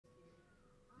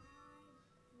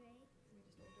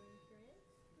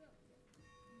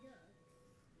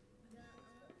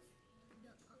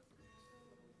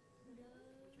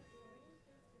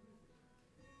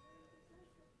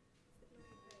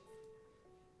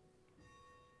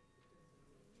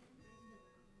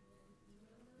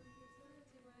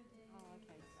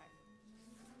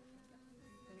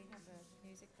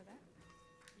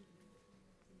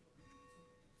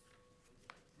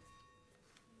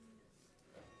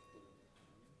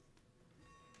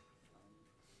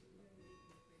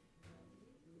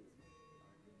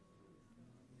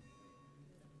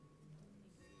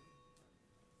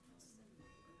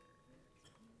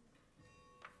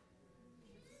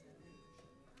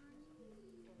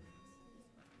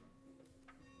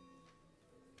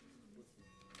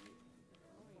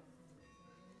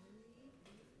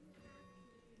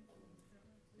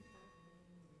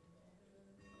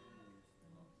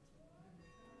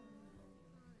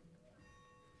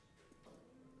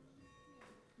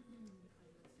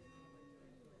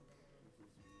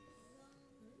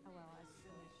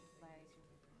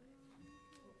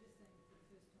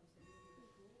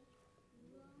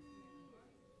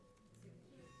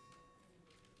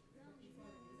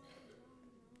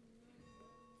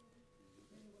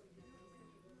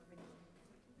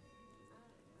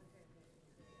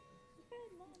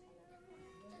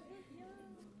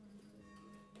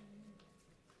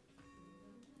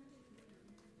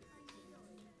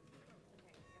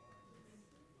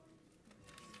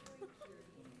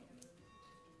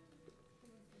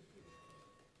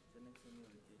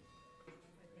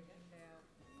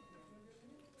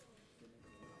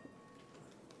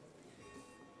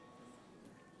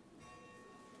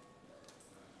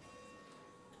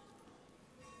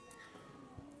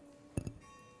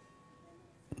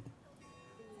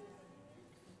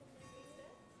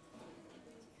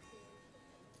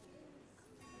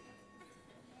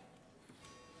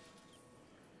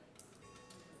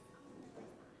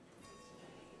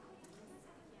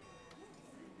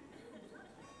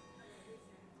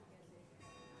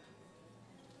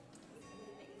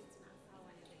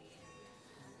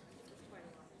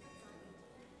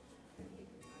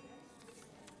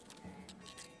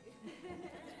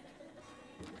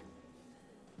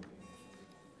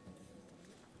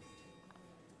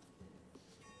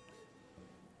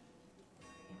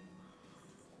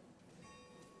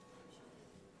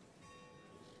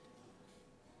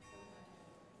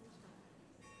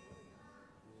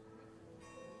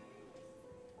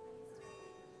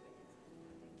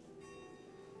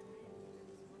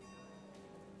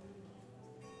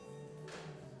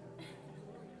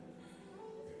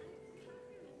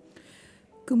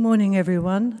Good morning,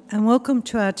 everyone, and welcome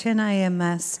to our 10 a.m.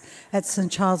 Mass at St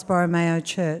Charles Borromeo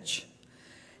Church.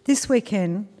 This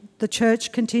weekend, the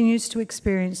Church continues to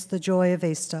experience the joy of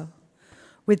Easter,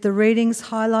 with the readings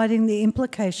highlighting the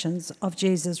implications of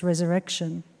Jesus'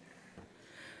 resurrection.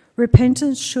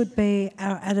 Repentance should be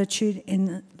our attitude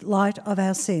in light of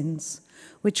our sins,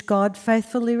 which God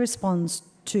faithfully responds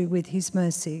to with his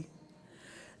mercy.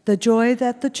 The joy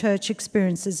that the Church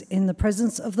experiences in the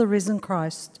presence of the risen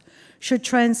Christ should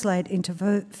translate into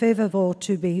fervour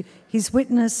to be his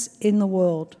witness in the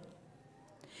world.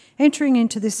 Entering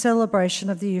into this celebration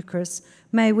of the Eucharist,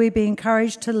 may we be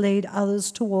encouraged to lead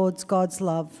others towards God's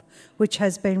love, which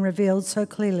has been revealed so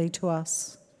clearly to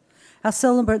us. Our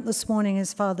celebrant this morning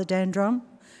is Father Dan Drum.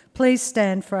 Please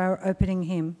stand for our opening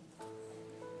hymn.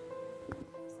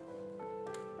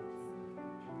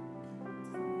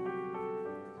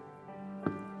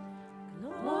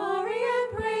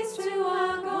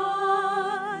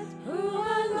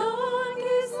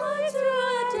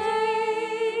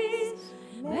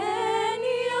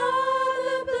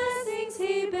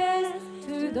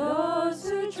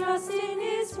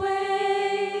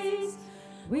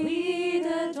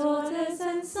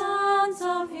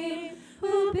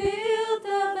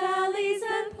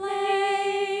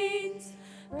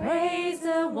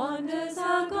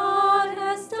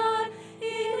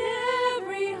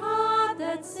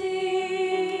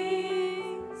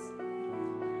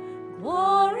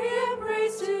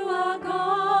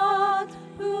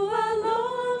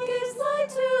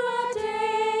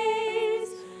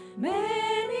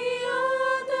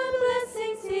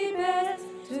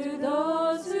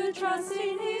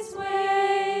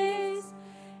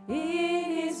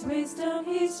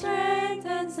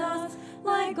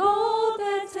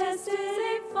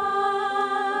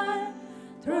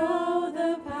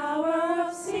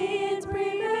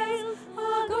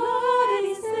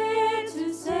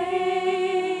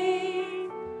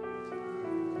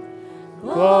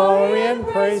 Glory and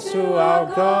praise to our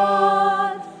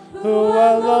God, who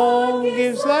alone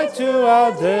gives light to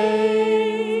our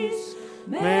days.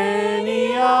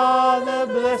 Many are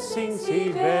the blessings he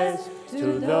bears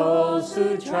to those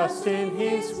who trust in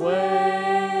his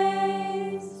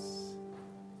ways.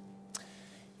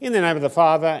 In the name of the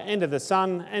Father, and of the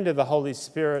Son, and of the Holy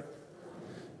Spirit,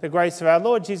 the grace of our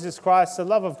Lord Jesus Christ, the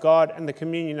love of God, and the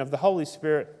communion of the Holy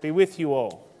Spirit be with you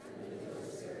all.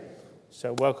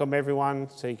 So welcome everyone.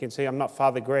 So you can see I'm not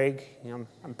Father Greg. I'm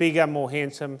bigger, more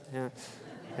handsome.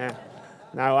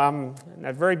 No,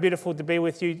 very beautiful to be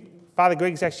with you. Father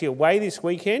Greg's actually away this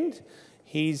weekend.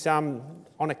 He's on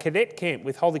a cadet camp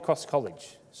with Holy Cross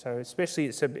College. So especially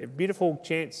it's a beautiful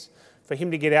chance for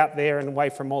him to get out there and away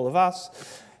from all of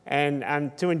us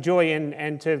and to enjoy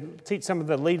and to teach some of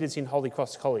the leaders in Holy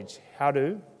Cross College how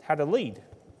to lead,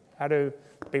 how to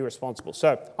be responsible.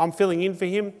 So I'm filling in for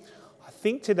him. I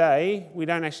think today we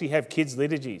don't actually have kids'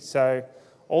 liturgy, so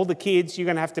all the kids, you're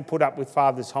going to have to put up with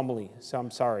Father's homily, so I'm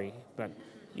sorry, but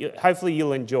hopefully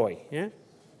you'll enjoy. Yeah?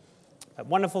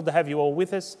 Wonderful to have you all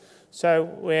with us. So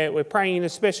we're praying in a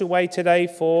special way today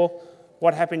for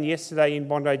what happened yesterday in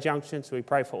Bondi Junction, so we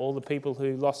pray for all the people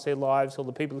who lost their lives, all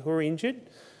the people who were injured,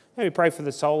 and we pray for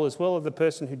the soul as well of the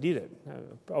person who did it.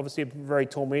 Obviously a very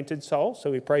tormented soul,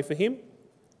 so we pray for him.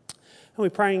 And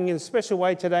we're praying in a special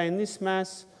way today in this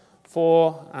Mass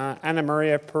for Anna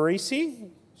Maria Parisi.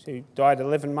 She died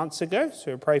 11 months ago,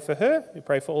 so we pray for her. We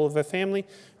pray for all of her family.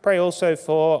 Pray also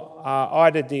for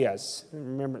Ida Diaz, in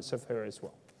remembrance of her as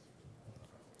well.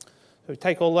 So we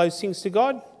take all those things to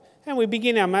God, and we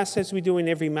begin our Mass as we do in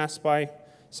every Mass by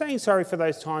saying sorry for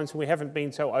those times when we haven't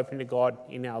been so open to God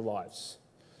in our lives,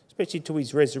 especially to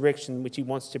his resurrection, which he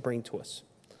wants to bring to us.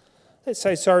 Let's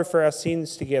say sorry for our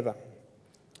sins together.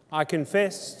 I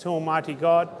confess to Almighty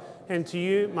God and to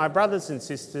you, my brothers and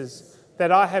sisters,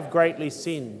 that I have greatly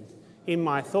sinned in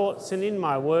my thoughts and in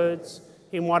my words,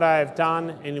 in what I have done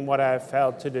and in what I have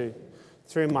failed to do,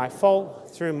 through my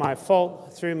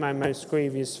most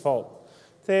grievous fault.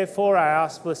 Therefore I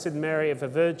ask Blessed Mary, ever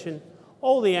Virgin,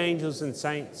 all the angels and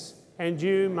saints, and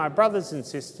you, my brothers and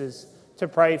sisters, to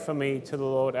pray for me to the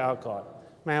Lord our God.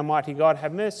 May Almighty God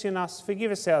have mercy on us,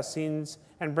 forgive us our sins,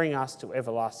 and bring us to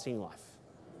everlasting life.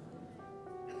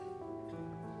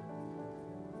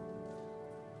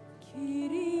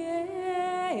 Kyrie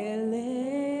eleison,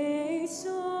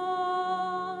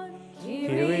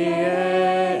 Kyrie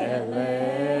eleison,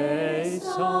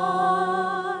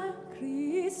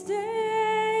 Christe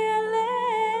eleison,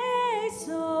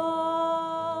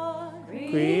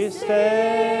 Christe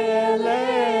eleison,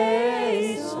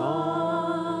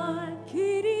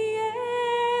 Kyrie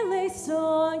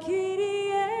eleison,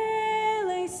 Kyrie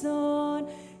eleison,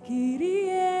 Kyrie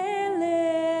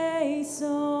eleison.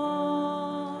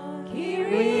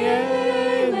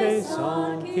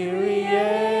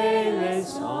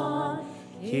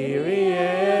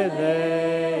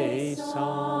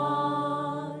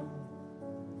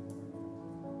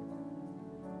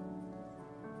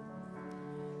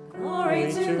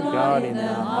 God in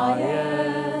the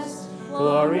highest.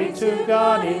 Glory to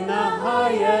God in the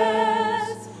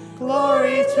highest.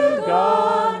 Glory to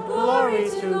God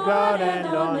and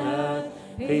on earth.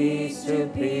 Peace to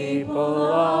people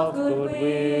of good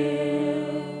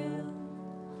will.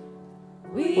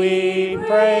 We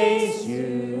praise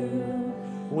you,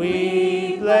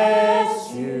 we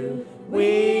bless you,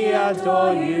 we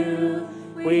adore you,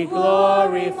 we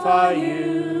glorify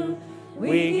you,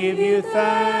 we give you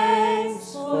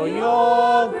thanks for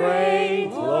your great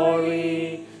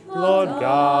glory, Lord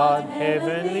God,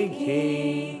 heavenly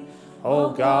King,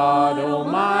 O God,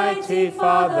 Almighty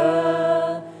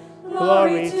Father.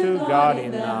 Glory to God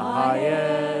in the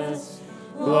highest.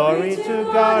 Glory to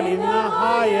God in the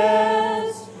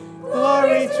highest.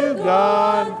 Glory to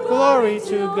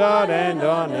God and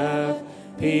on earth.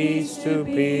 Peace to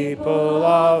people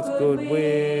of good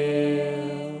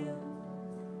will.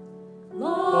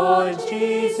 Lord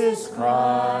Jesus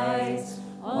Christ,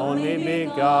 only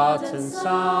begotten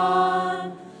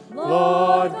Son,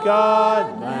 Lord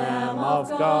God, Lamb of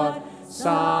God,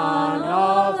 Son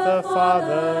of the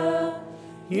Father,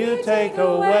 you take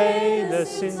away the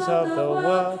sins of the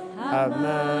world, have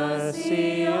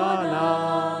mercy on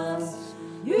us.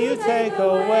 You take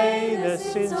away the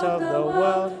sins of the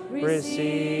world,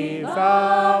 receive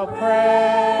our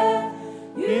prayer.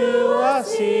 You are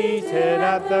seated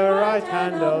at the right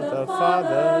hand of the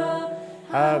Father,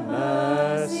 have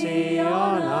mercy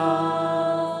on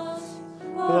us.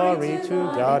 Glory to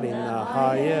God in the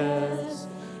highest.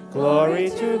 Glory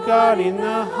to God in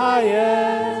the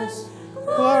highest.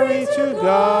 Glory to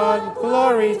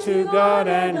God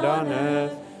and on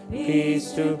earth.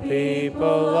 Peace to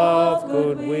people of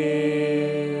good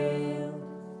will.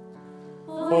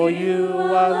 For you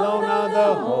alone are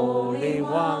the Holy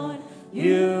One.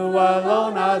 You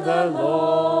alone are the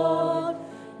Lord.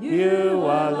 You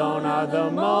alone are the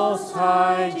Most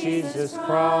High, Jesus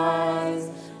Christ,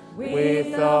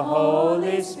 with the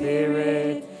Holy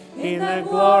Spirit, in the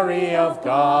glory of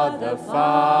God the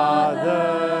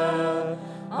Father.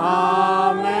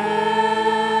 Amen.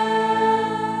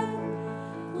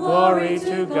 Glory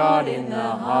to God in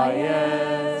the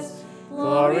highest.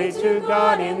 Glory to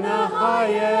God in the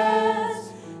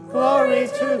highest. Glory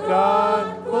to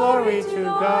God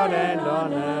and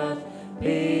on earth.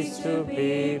 Peace to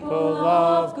people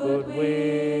of good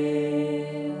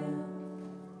will.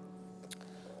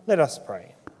 Let us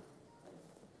pray.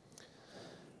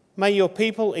 May your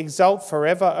people exult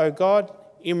forever, O God,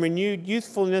 in renewed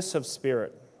youthfulness of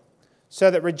spirit,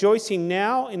 so that rejoicing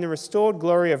now in the restored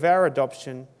glory of our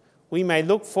adoption, we may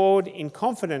look forward in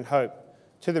confident hope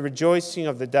to the rejoicing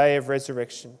of the day of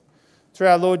resurrection. Through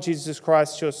our Lord Jesus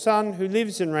Christ, your Son, who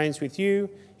lives and reigns with you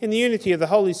in the unity of the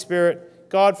Holy Spirit,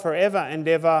 God forever and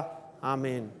ever.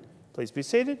 Amen. Please be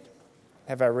seated.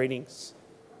 Have our readings.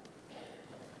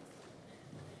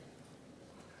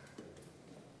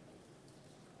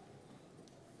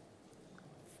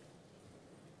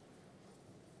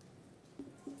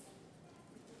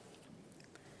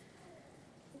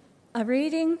 A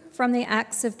reading from the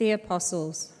Acts of the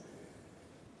Apostles.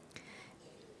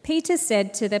 Peter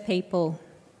said to the people,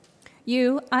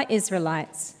 "You are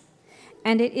Israelites,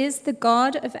 and it is the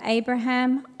God of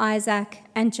Abraham, Isaac,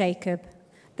 and Jacob,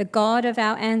 the God of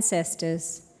our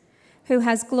ancestors, who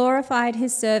has glorified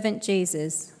his servant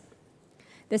Jesus,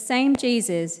 the same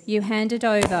Jesus you handed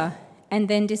over and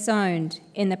then disowned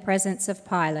in the presence of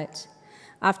Pilate,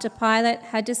 after Pilate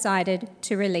had decided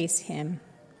to release him.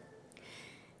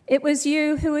 It was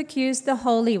you who accused the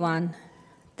Holy One,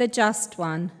 the Just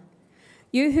One,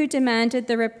 you who demanded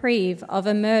the reprieve of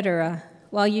a murderer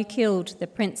while you killed the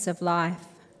Prince of Life.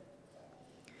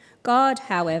 God,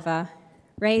 however,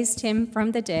 raised him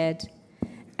from the dead,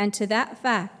 and to that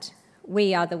fact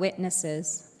we are the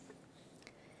witnesses.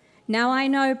 Now I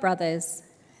know, brothers,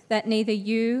 that neither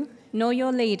you nor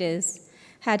your leaders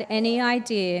had any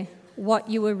idea what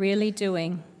you were really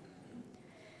doing.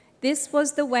 This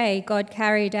was the way God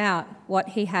carried out what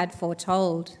he had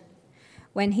foretold,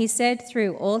 when he said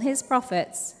through all his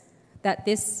prophets that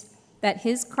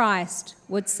his Christ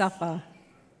would suffer.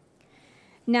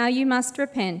 Now you must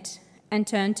repent and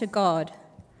turn to God,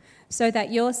 so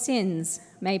that your sins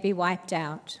may be wiped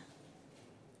out."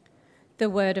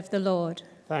 The word of the Lord.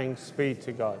 Thanks be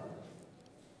to God.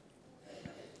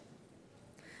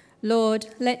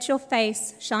 Lord, let your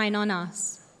face shine on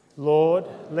us. Lord,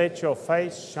 let your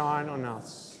face shine on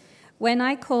us. When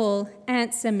I call,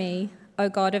 answer me, O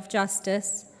God of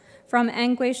justice. From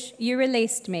anguish you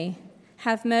released me.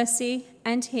 Have mercy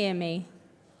and hear me.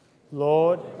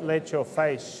 Lord, let your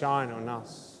face shine on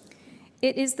us.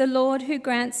 It is the Lord who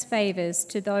grants favours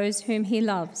to those whom he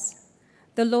loves.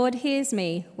 The Lord hears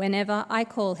me whenever I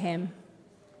call him.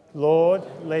 Lord,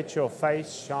 let your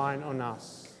face shine on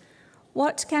us.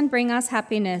 What can bring us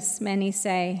happiness, many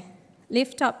say.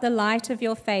 Lift up the light of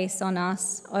your face on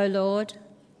us, O Lord.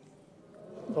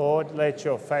 Lord, let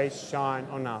your face shine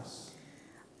on us.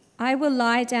 I will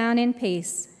lie down in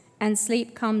peace, and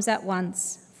sleep comes at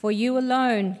once. For you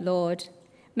alone, Lord,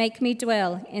 make me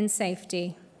dwell in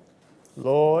safety.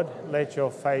 Lord, let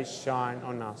your face shine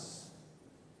on us.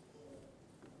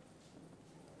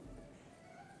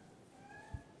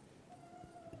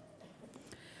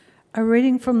 A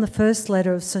reading from the first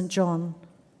letter of St. John.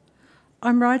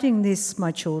 I'm writing this,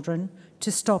 my children,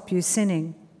 to stop you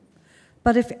sinning.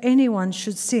 But if anyone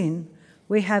should sin,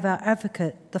 we have our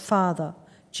advocate, the Father,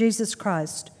 Jesus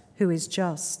Christ, who is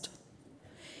just.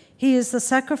 He is the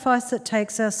sacrifice that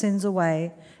takes our sins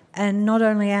away, and not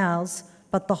only ours,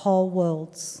 but the whole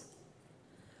world's.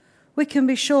 We can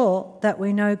be sure that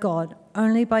we know God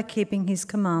only by keeping his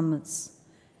commandments.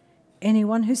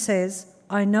 Anyone who says,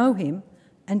 I know him,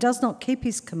 and does not keep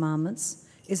his commandments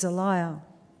is a liar,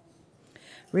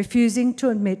 refusing to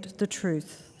admit the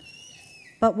truth.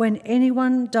 But when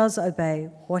anyone does obey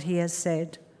what he has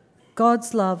said,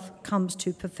 God's love comes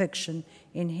to perfection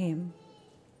in him.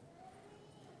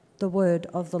 The word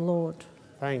of the Lord.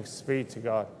 Thanks be to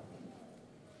God.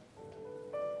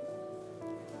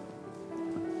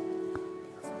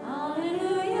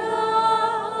 Hallelujah,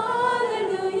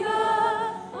 hallelujah,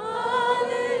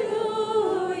 hallelujah.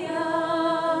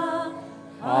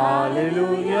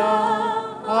 Hallelujah,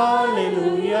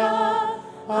 hallelujah,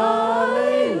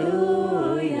 hallelujah.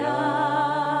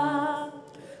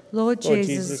 Lord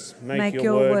Jesus, make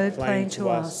your word plain to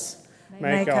us.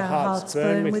 Make our hearts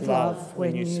burn with love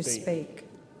when you speak.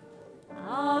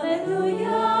 Hallelujah,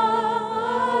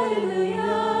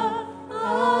 hallelujah,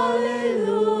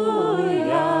 hallelujah,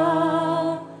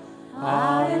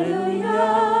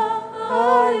 hallelujah,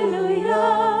 hallelujah,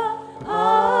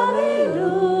 hallelujah.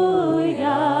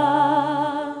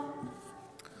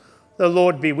 The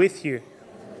Lord be with you.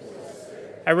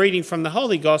 A reading from the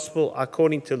Holy Gospel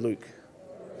according to Luke.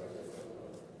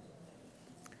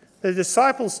 The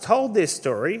disciples told their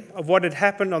story of what had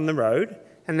happened on the road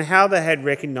and how they had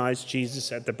recognised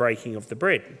Jesus at the breaking of the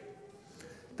bread.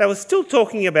 They were still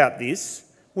talking about this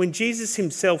when Jesus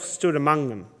himself stood among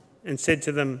them and said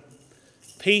to them,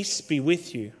 "Peace be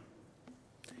with you."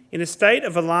 In a state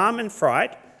of alarm and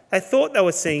fright, they thought they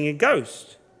were seeing a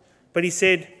ghost. But he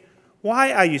said,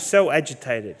 "Why are you so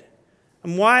agitated?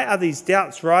 And why are these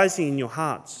doubts rising in your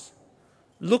hearts?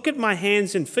 Look at my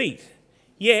hands and feet.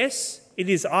 Yes, it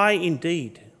is I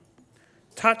indeed.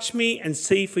 Touch me and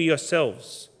see for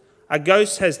yourselves. A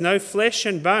ghost has no flesh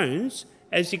and bones,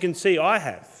 as you can see I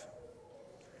have."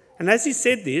 And as he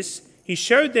said this, he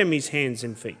showed them his hands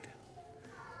and feet.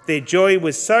 Their joy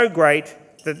was so great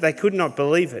that they could not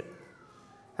believe it.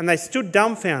 And they stood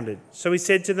dumbfounded. So he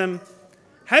said to them,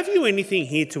 "Have you anything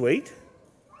here to eat?"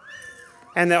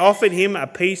 And they offered him a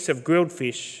piece of grilled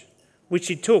fish, which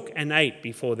he took and ate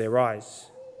before their eyes.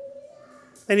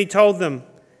 Then he told them,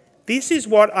 "This is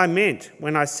what I meant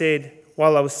when I said,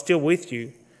 while I was still with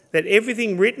you, that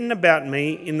everything written about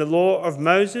me in the law of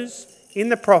Moses, in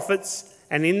the prophets,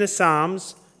 and in the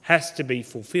Psalms has to be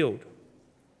fulfilled."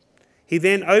 He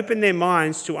then opened their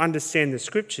minds to understand the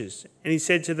scriptures, and he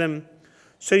said to them,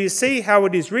 "So you see how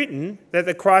it is written that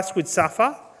the Christ would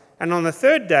suffer, and on the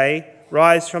third day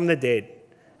rise from the dead,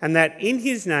 and that in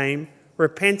his name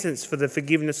repentance for the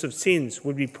forgiveness of sins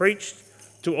would be preached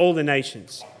to all the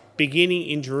nations, beginning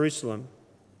in Jerusalem.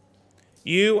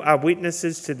 You are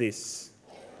witnesses to this."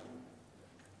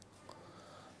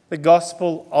 The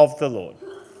Gospel of the Lord.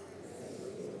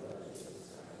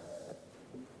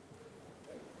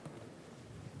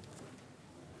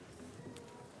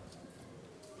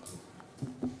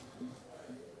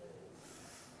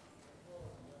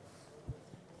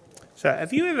 So,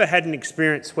 have you ever had an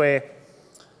experience where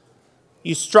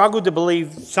you struggled to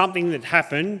believe something that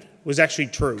happened was actually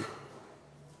true?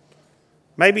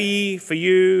 Maybe for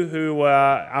you who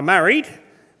are married,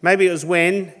 maybe it was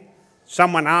when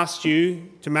someone asked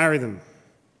you to marry them.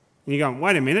 And you're going,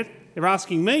 wait a minute, they're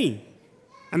asking me.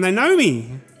 And they know me,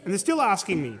 and they're still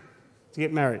asking me to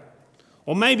get married.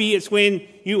 Or maybe it's when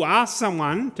you ask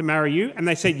someone to marry you and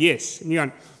they said yes. And you're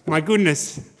going, my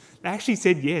goodness, they actually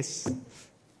said yes. It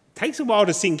takes a while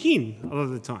to sink in a lot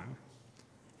of the time.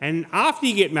 And after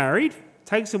you get married, it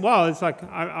takes a while. It's like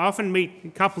I often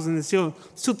meet couples and they're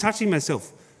still touching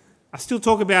myself. I still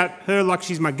talk about her like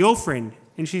she's my girlfriend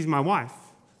and she's my wife.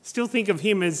 Still think of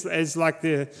him as like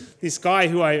this guy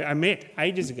who I met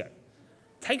ages ago.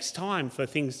 It takes time for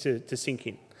things to sink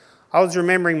in. I was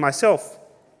remembering myself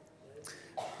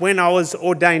when I was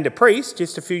ordained a priest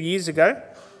just a few years ago,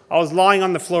 I was lying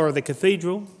on the floor of the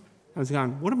cathedral. I was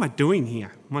going, what am I doing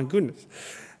here? My goodness.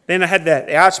 Then I had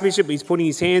the Archbishop, he's putting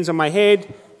his hands on my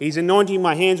head. He's anointing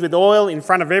my hands with oil in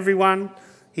front of everyone.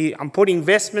 I'm putting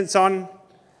vestments on.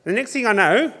 The next thing I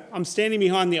know, I'm standing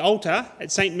behind the altar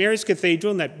at St. Mary's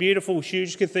Cathedral, in that beautiful,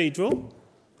 huge cathedral,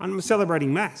 and I'm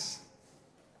celebrating Mass.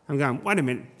 I'm going, wait a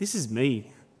minute, this is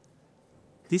me.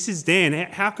 This is Dan.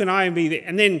 How can I be there?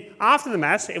 And then after the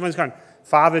Mass, everyone's going,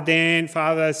 Father Dan,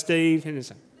 Father Steve. And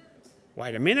it's like,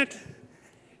 wait a minute.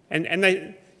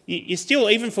 And you still,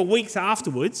 even for weeks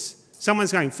afterwards,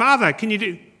 someone's going, Father, can you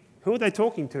do... Who are they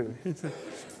talking to? It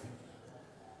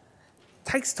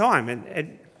takes time, and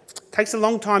it takes a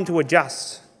long time to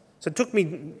adjust. So it took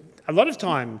me a lot of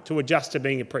time to adjust to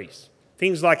being a priest.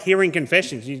 Things like hearing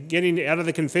confessions. You get out of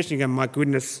the confession, you go, my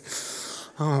goodness,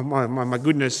 oh my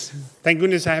goodness. Thank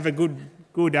goodness I have a good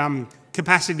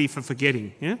capacity for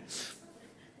forgetting. Yeah.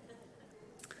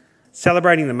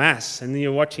 Celebrating the Mass, and then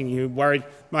you're watching, you're worried.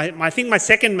 I think my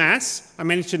second Mass, I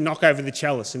managed to knock over the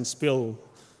chalice and spill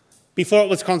before it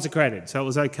was consecrated, so it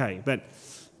was okay. But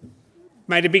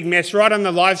made a big mess right on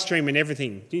the live stream and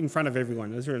everything, in front of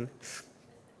everyone. It was really...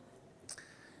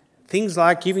 Things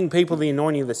like giving people the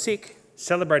anointing of the sick,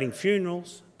 celebrating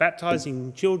funerals,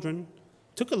 baptising children,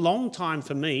 took a long time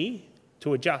for me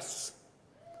to adjust.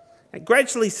 It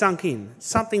gradually sunk in.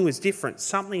 Something was different.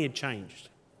 Something had changed.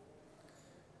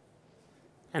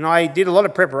 And I did a lot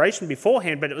of preparation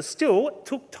beforehand, but it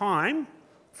took time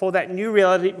for that new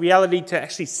reality to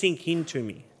actually sink into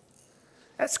me.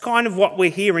 That's kind of what we're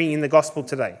hearing in the Gospel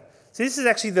today. So this is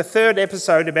actually the third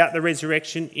episode about the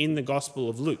resurrection in the Gospel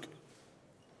of Luke.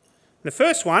 The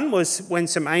first one was when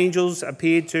some angels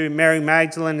appeared to Mary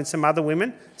Magdalene and some other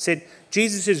women, said,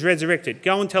 Jesus is resurrected.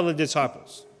 Go and tell the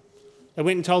disciples. They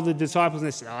went and told the disciples and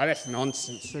they said, oh, that's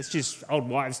nonsense. That's just old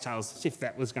wives' tales, as if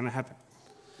that was going to happen.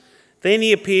 Then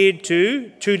he appeared to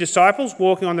two disciples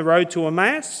walking on the road to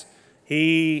Emmaus.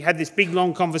 He had this big,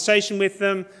 long conversation with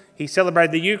them. He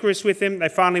celebrated the Eucharist with them. They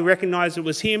finally recognised it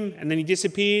was him, and then he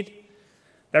disappeared.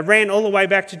 They ran all the way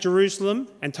back to Jerusalem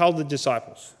and told the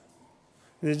disciples.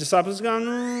 And the disciples going,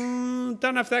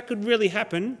 don't know if that could really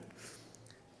happen.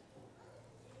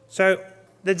 So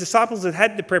the disciples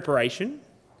had the preparation,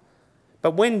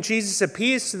 but when Jesus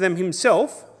appears to them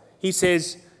himself, he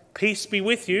says, peace be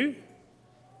with you.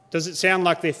 Does it sound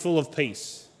like they're full of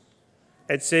peace?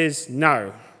 It says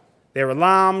no. They're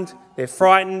alarmed, they're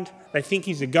frightened, they think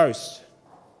he's a ghost.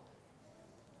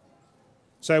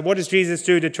 So what does Jesus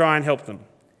do to try and help them?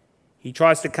 He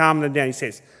tries to calm them down. He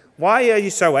says, why are you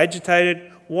so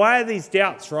agitated? Why are these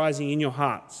doubts rising in your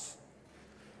hearts?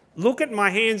 Look at my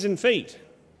hands and feet.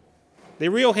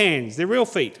 They're real hands, they're real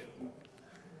feet.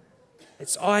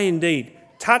 It's I indeed.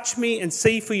 Touch me and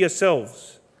see for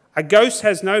yourselves. A ghost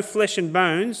has no flesh and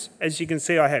bones, as you can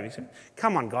see I have. He said,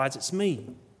 come on, guys, it's me.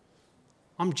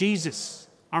 I'm Jesus.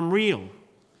 I'm real.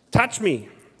 Touch me.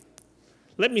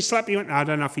 Let me slap you in... I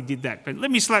don't know if he did that, but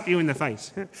let me slap you in the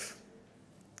face.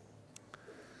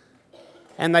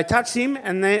 And they touch him,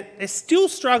 and they're still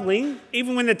struggling,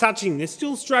 even when they're touching, they're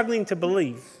still struggling to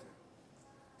believe.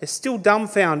 They're still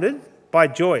dumbfounded by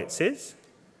joy, it says.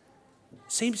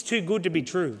 Seems too good to be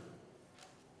true.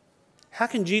 How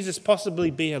can Jesus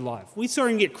possibly be alive? We saw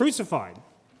him get crucified.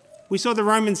 We saw the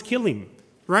Romans kill him.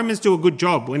 Romans do a good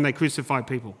job when they crucify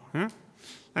people. Huh?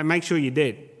 They make sure you're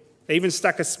dead. They even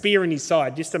stuck a spear in his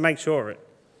side just to make sure of it.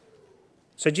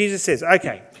 So Jesus says,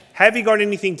 okay, have you got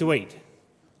anything to eat?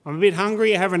 I'm a bit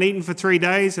hungry. I haven't eaten for 3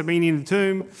 days. I've been in the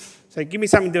tomb. So give me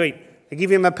something to eat. They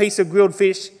give him a piece of grilled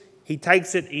fish. He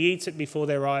takes it. He eats it before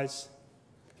their eyes.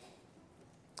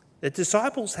 The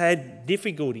disciples had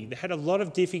difficulty. They had a lot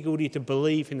of difficulty to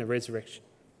believe in the resurrection.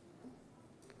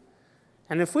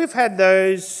 And if we've had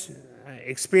those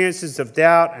experiences of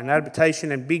doubt and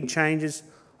adaptation and big changes,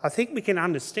 I think we can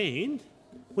understand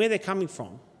where they're coming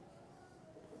from.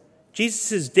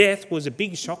 Jesus' death was a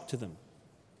big shock to them.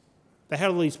 They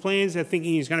had all these plans. They're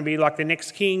thinking he was going to be like the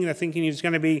next king. They're thinking he was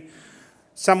going to be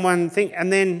someone.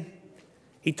 And then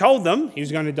he told them he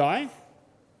was going to die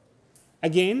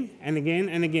again and again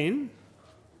and again.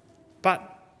 But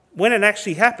when it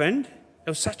actually happened, it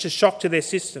was such a shock to their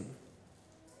system.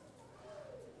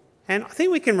 And I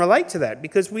think we can relate to that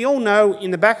because we all know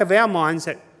in the back of our minds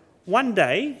that one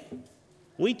day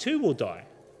we too will die.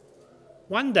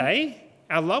 One day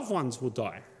our loved ones will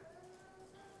die.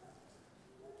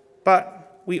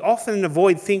 But we often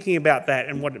avoid thinking about that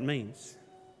and what it means.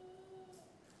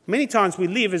 Many times we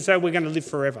live as though we're going to live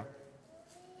forever.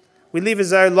 We live as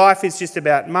though life is just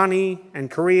about money and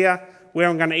career, where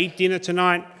I'm going to eat dinner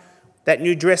tonight, that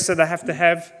new dress that I have to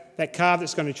have. that car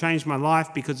that's going to change my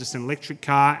life because it's an electric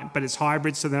car, but it's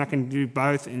hybrid, so then I can do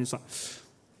both. And it's like,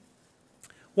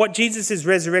 what Jesus'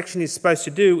 resurrection is supposed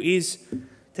to do is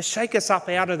to shake us up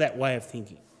out of that way of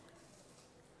thinking.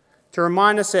 To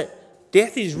remind us that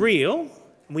death is real,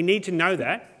 and we need to know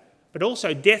that, but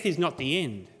also death is not the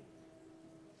end.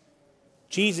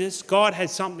 Jesus, God,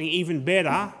 has something even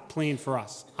better planned for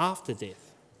us after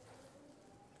death.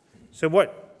 So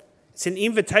it's an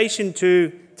invitation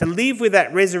to live with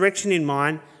that resurrection in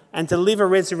mind and to live a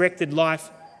resurrected life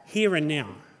here and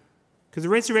now. Because the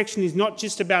resurrection is not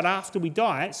just about after we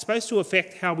die, it's supposed to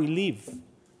affect how we live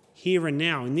here and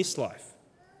now in this life.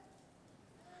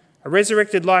 A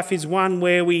resurrected life is one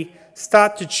where we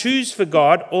start to choose for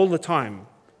God all the time,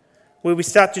 where we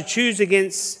start to choose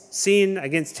against sin,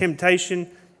 against temptation,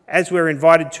 as we're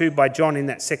invited to by John in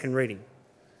that second reading.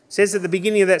 It says at the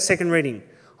beginning of that second reading,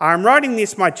 I am writing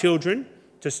this, my children,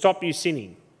 to stop you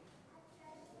sinning.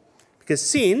 Because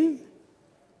sin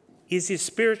is this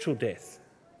spiritual death.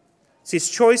 It's this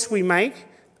choice we make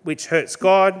which hurts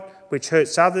God, which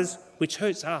hurts others, which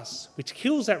hurts us, which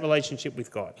kills that relationship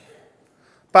with God.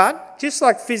 But just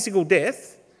like physical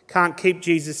death can't keep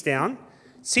Jesus down,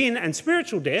 sin and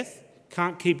spiritual death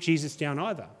can't keep Jesus down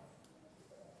either.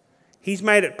 He's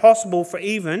made it possible for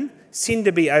even sin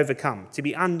to be overcome, to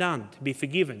be undone, to be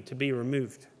forgiven, to be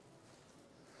removed.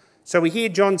 So we hear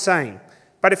John saying,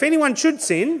 but if anyone should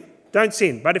sin, don't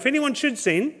sin. But if anyone should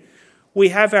sin, we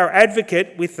have our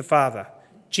advocate with the Father,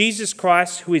 Jesus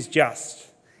Christ, who is just.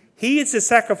 He is the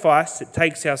sacrifice that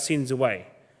takes our sins away.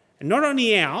 And not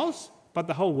only ours, but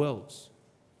the whole world's.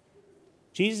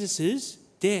 Jesus'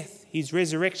 death, his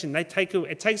resurrection, it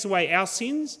takes away our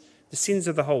sins, the sins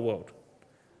of the whole world.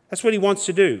 That's what he wants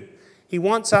to do. He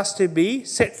wants us to be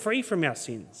set free from our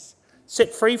sins,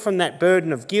 set free from that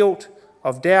burden of guilt,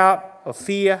 of doubt, of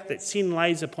fear that sin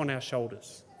lays upon our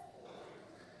shoulders.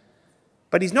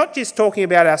 But he's not just talking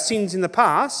about our sins in the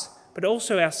past, but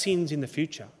also our sins in the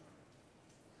future.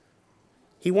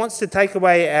 He wants to take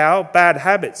away our bad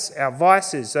habits, our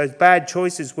vices, those bad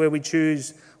choices where we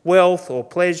choose wealth or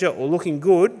pleasure or looking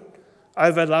good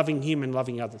over loving him and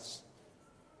loving others.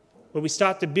 Where we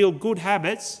start to build good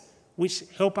habits which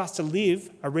help us to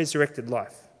live a resurrected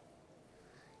life.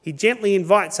 He gently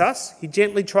invites us, he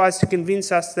gently tries to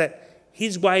convince us that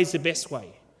his way is the best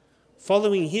way.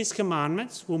 Following his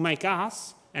commandments will make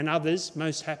us and others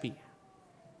most happy.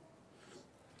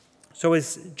 So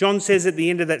as John says at the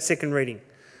end of that second reading,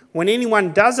 when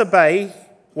anyone does obey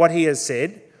what he has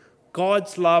said,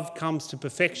 God's love comes to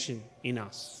perfection in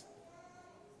us,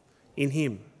 in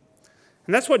him.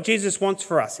 And that's what Jesus wants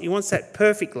for us. He wants that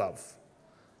perfect love,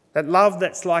 that love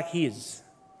that's like his,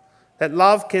 that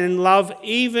love can love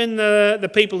even the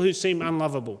people who seem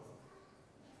unlovable.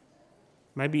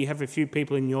 Maybe you have a few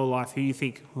people in your life who you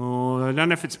think, oh, I don't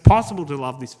know if it's possible to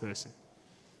love this person.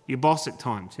 Your boss at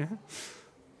times, yeah?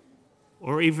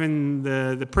 Or even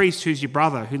the priest who's your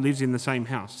brother who lives in the same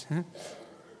house. Yeah?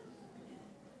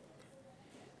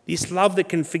 This love that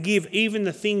can forgive even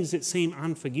the things that seem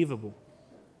unforgivable.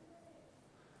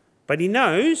 But he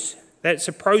knows that it's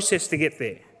a process to get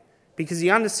there, because he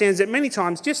understands that many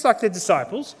times, just like the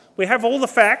disciples, we have all the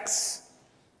facts,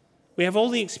 we have all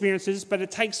the experiences, but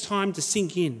it takes time to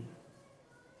sink in.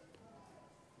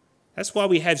 That's why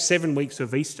we have 7 weeks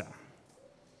of Easter.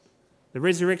 The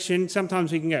resurrection,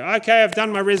 sometimes we can go, okay, I've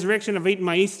done my resurrection, I've eaten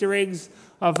my Easter eggs,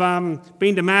 I've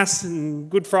been to Mass and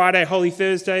Good Friday, Holy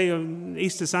Thursday, and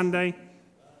Easter Sunday.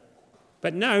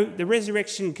 But no, the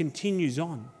resurrection continues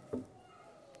on.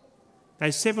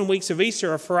 Those 7 weeks of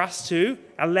Easter are for us to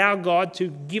allow God to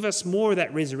give us more of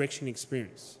that resurrection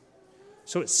experience.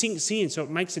 So it sinks in, so it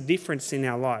makes a difference in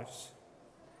our lives.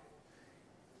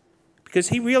 Because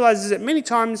he realises that many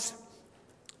times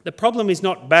the problem is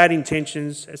not bad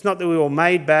intentions, it's not that we were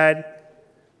made bad,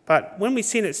 but when we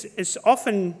sin, it's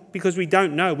often because we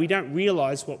don't know, we don't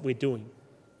realise what we're doing.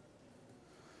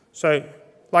 So,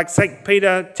 like St.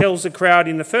 Peter tells the crowd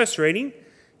in the first reading,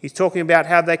 he's talking about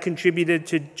how they contributed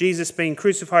to Jesus being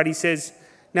crucified. He says,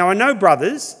 now I know,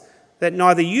 brothers, that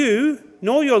neither you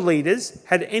nor your leaders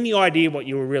had any idea what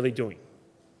you were really doing.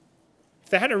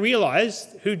 If they had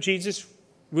realised who Jesus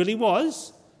really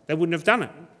was, they wouldn't have done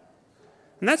it.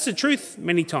 And that's the truth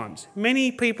many times.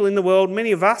 Many people in the world,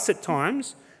 many of us at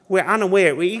times, we're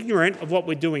unaware, we're ignorant of what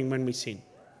we're doing when we sin.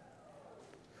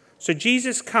 So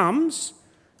Jesus comes,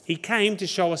 he came to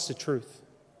show us the truth,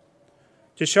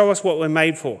 to show us what we're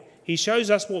made for. He shows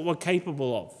us what we're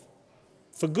capable of,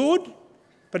 for good,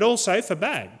 but also for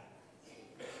bad.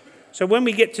 So when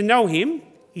we get to know him,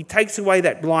 he takes away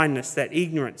that blindness, that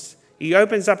ignorance. He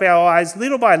opens up our eyes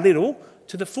little by little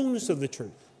to the fullness of the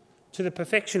truth, to the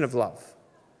perfection of love,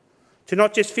 to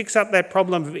not just fix up that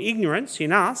problem of ignorance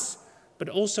in us, but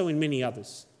also in many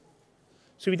others.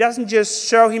 So he doesn't just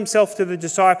show himself to the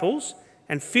disciples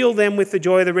and fill them with the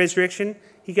joy of the resurrection.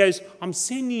 He goes, I'm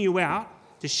sending you out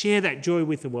to share that joy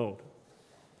with the world,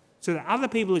 so that other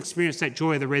people experience that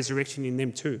joy of the resurrection in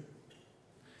them too.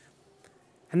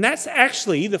 And that's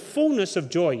actually the fullness of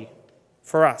joy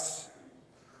for us.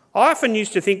 I often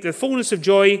used to think the fullness of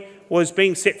joy was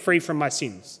being set free from my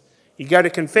sins. You go to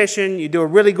confession, you do a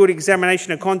really good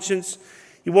examination of conscience,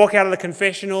 you walk out of the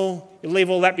confessional, you leave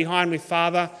all that behind with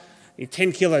Father, you're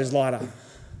 10 kilos lighter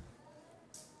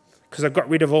because I've got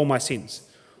rid of all my sins.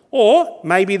 Or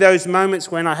maybe those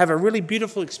moments when I have a really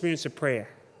beautiful experience of prayer,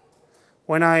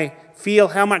 when I feel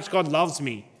how much God loves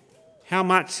me, how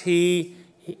much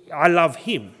I love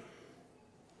him.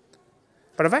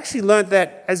 But I've actually learnt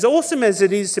that as awesome as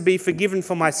it is to be forgiven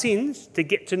for my sins, to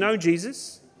get to know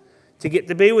Jesus, to get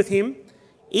to be with him,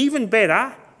 even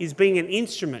better is being an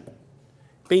instrument,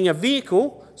 being a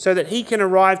vehicle so that he can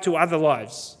arrive to other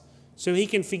lives, so he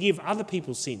can forgive other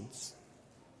people's sins.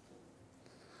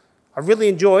 I've really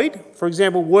enjoyed, for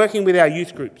example, working with our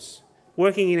youth groups,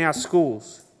 working in our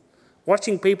schools,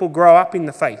 watching people grow up in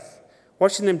the faith,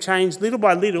 watching them change little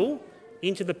by little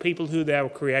into the people who they were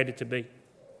created to be.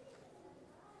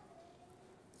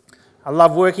 I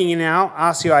love working in our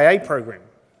RCIA program,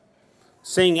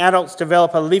 seeing adults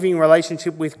develop a living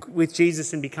relationship with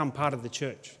Jesus and become part of the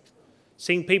church,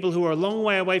 seeing people who are a long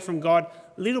way away from God,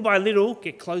 little by little,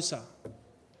 get closer,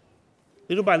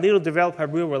 little by little develop a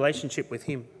real relationship with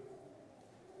him.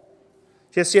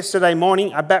 Just yesterday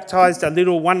morning, I baptised a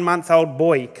little 1-month-old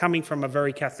boy coming from a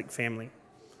very Catholic family.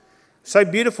 So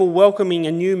beautiful welcoming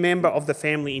a new member of the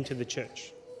family into the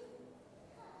church.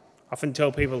 I often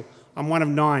tell people, I'm one of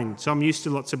 9, so I'm used to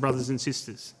lots of brothers and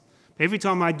sisters. Every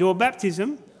time I do a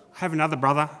baptism, I have another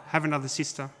brother, have another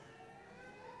sister.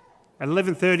 At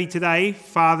 11:30 today,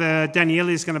 Father Daniele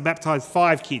is going to baptise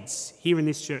 5 kids here in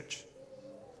this church.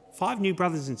 5 new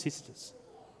brothers and sisters.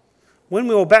 When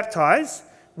we were baptised,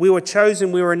 we were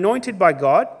chosen, we were anointed by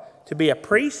God to be a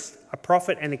priest, a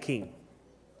prophet and a king.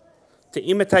 To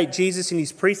imitate Jesus in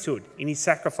his priesthood, in his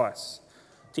sacrifice.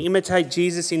 To imitate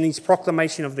Jesus in his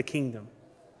proclamation of the kingdom.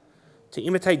 To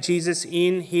imitate Jesus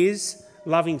in his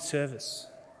loving service.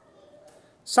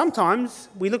 Sometimes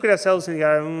we look at ourselves and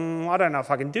go, I don't know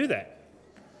if I can do that.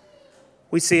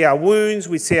 We see our wounds,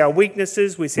 we see our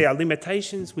weaknesses, we see our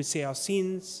limitations, we see our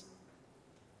sins.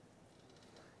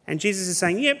 And Jesus is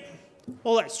saying, yep,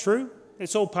 all that's true.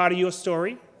 It's all part of your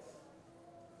story.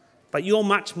 But you're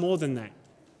much more than that.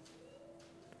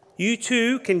 You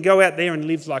too can go out there and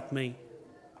live like me.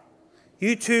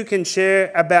 You too can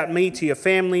share about me to your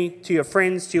family, to your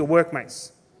friends, to your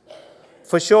workmates.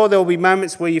 For sure, there will be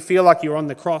moments where you feel like you're on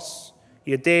the cross,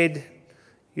 you're dead,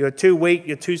 you're too weak,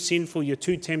 you're too sinful, you're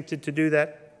too tempted to do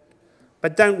that.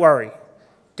 But don't worry.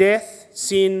 Death,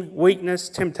 sin, weakness,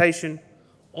 temptation,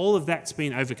 all of that's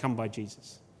been overcome by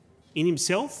Jesus. In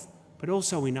himself, but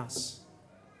also in us.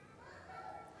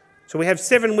 So we have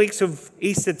 7 weeks of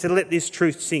Easter to let this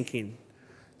truth sink in,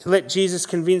 to let Jesus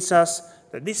convince us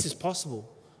that this is possible.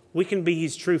 We can be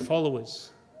his true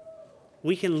followers.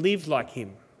 We can live like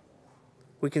him.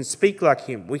 We can speak like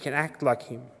him. We can act like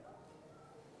him.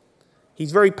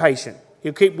 He's very patient.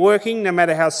 He'll keep working no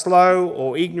matter how slow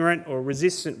or ignorant or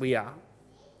resistant we are.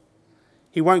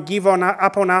 He won't give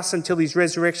up on us until his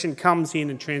resurrection comes in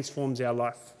and transforms our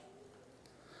life.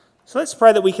 So let's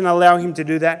pray that we can allow him to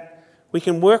do that. We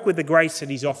can work with the grace that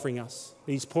he's offering us,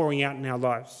 that he's pouring out in our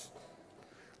lives.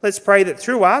 Let's pray that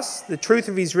through us, the truth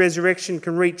of his resurrection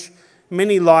can reach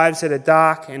many lives that are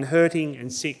dark and hurting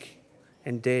and sick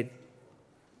and dead.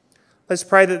 Let's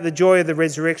pray that the joy of the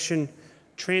resurrection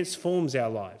transforms our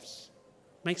lives,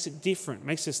 makes it different,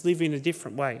 makes us live in a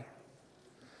different way.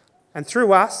 And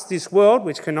through us, this world,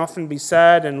 which can often be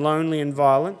sad and lonely and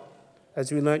violent,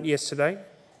 as we learnt yesterday,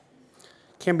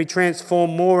 can be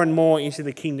transformed more and more into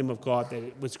the kingdom of God that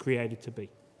it was created to be.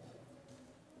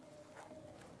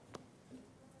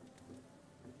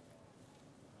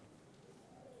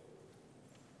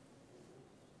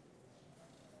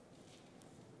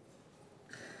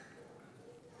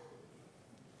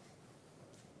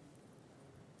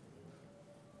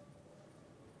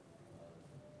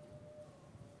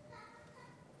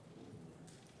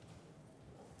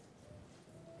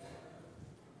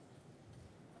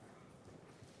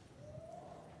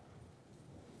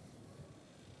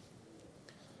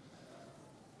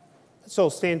 Let's all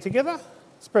stand together.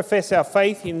 Let's profess our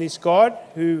faith in this God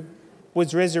who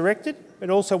was resurrected, but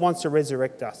also wants to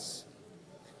resurrect us.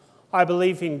 I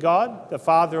believe in God, the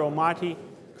Father Almighty,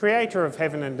 creator of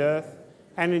heaven and earth,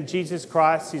 and in Jesus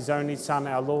Christ, his only Son,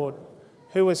 our Lord,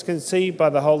 who was conceived by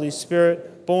the Holy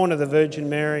Spirit, born of the Virgin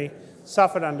Mary,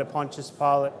 suffered under Pontius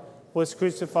Pilate, was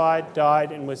crucified,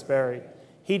 died, and was buried.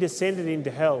 He descended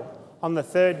into hell. On the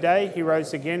third day he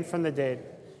rose again from the dead.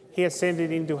 He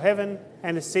ascended into heaven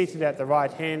and is seated at the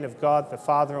right hand of God the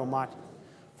Father Almighty.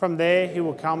 From there he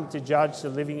will come to judge the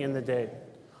living and the dead.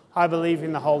 I believe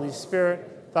in the Holy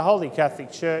Spirit, the Holy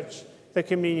Catholic Church, the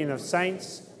communion of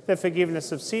saints, the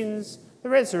forgiveness of sins, the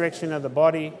resurrection of the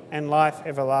body, and life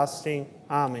everlasting.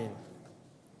 Amen.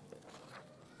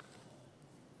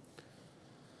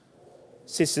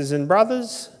 Sisters and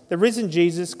brothers, the risen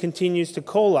Jesus continues to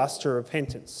call us to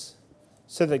repentance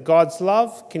so that God's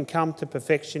love can come to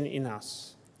perfection in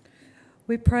us.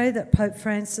 We pray that Pope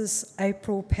Francis'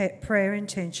 April prayer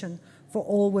intention for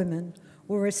all women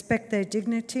will respect their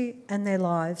dignity and their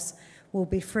lives will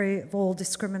be free of all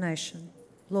discrimination.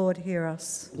 Lord, hear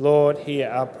us. Lord, hear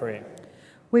our prayer.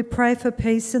 We pray for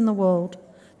peace in the world,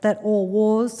 that all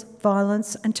wars,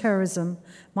 violence and terrorism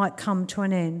might come to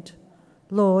an end.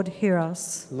 Lord, hear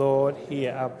us. Lord,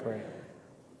 hear our prayer.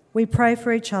 We pray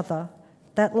for each other,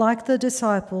 that like the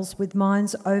disciples, with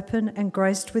minds open and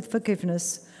graced with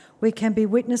forgiveness, we can be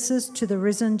witnesses to the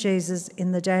risen Jesus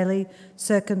in the daily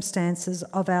circumstances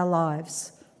of our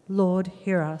lives. Lord,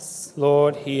 hear us.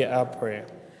 Lord, hear our prayer.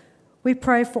 We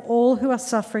pray for all who are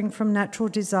suffering from natural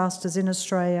disasters in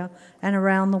Australia and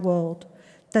around the world,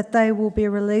 that they will be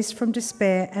released from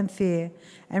despair and fear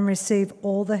and receive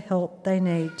all the help they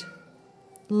need.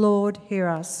 Lord, hear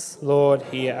us. Lord,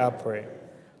 hear our prayer.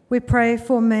 We pray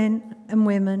for men and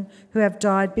women who have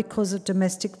died because of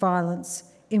domestic violence,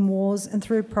 in wars and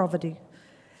through poverty,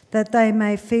 that they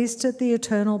may feast at the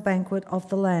eternal banquet of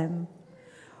the Lamb.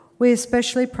 We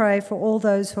especially pray for all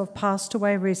those who have passed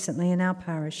away recently in our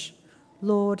parish.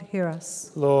 Lord, hear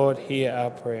us. Lord, hear our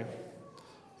prayer.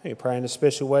 We pray in a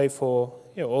special way for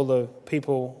all the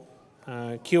people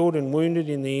killed and wounded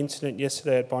in the incident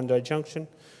yesterday at Bondi Junction.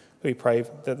 We pray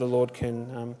that the Lord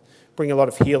can bring a lot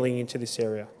of healing into this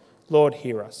area. Lord,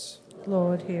 hear us.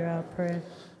 Lord, hear our prayer.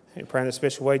 We pray in a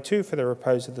special way too for the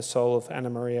repose of the soul of Anna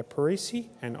Maria Parisi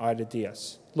and Ida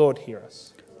Diaz. Lord, hear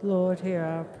us. Lord, hear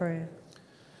our prayer.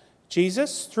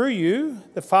 Jesus, through you,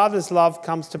 the Father's love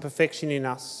comes to perfection in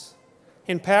us.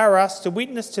 Empower us to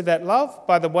witness to that love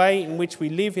by the way in which we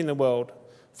live in the world.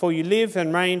 For you live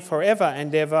and reign forever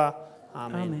and ever.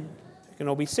 Amen. Amen. You can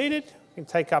all be seated. We can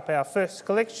take up our first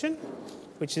collection,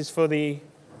 which is for the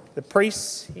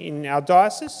priests in our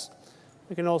diocese.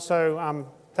 We can also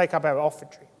take up our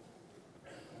offertory.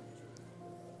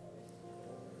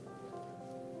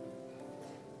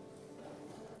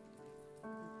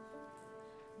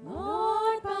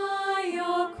 Lord, by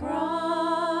your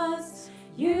cross,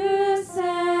 you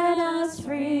set us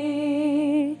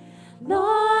free.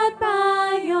 Lord,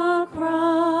 by your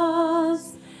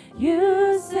cross,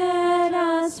 you set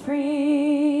us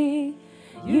free.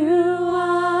 You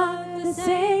are the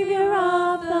Savior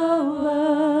of the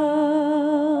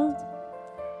world.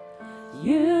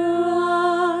 You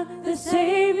are the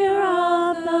Savior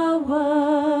of the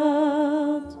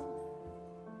world.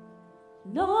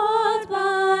 Lord,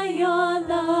 by your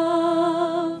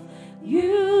love,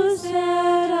 you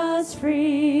set us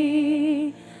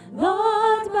free.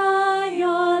 Lord, by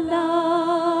your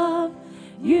love,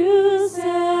 you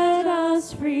set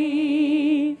us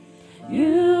free.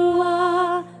 You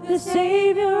are the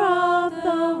Savior of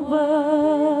the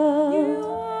world.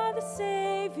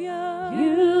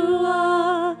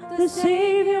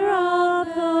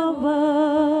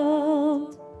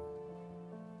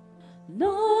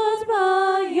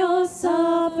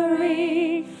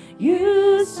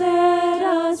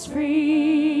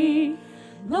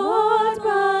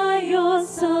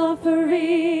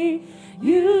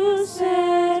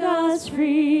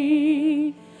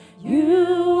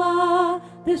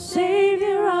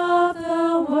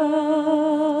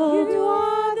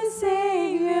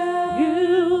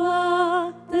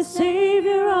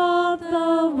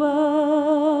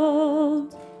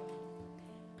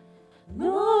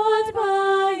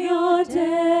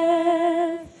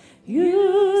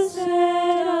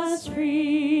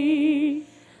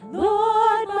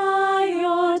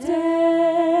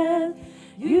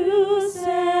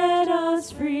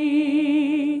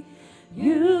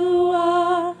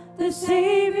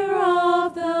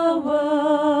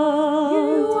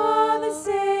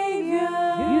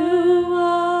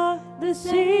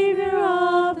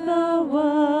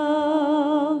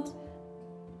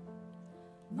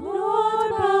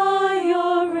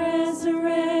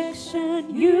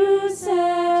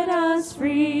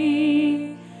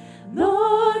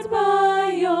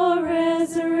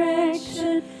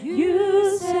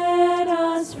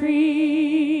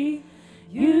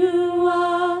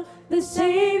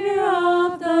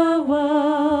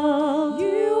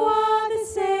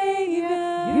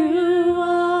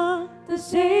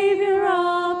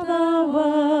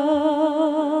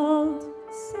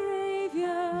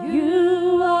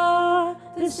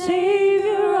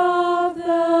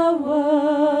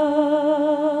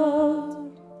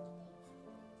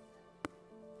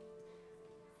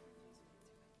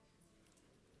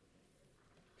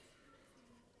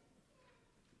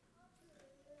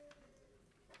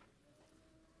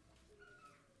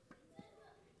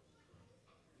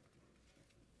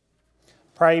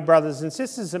 Pray, brothers and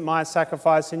sisters, that my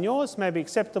sacrifice and yours may be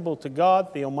acceptable to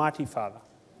God, the Almighty Father.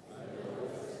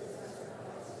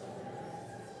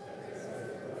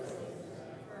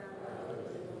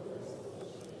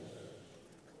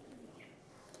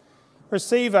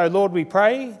 Receive, O Lord, we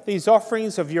pray, these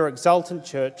offerings of your exultant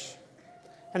church,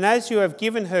 and as you have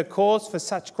given her cause for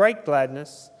such great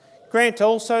gladness, grant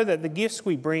also that the gifts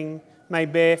we bring may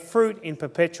bear fruit in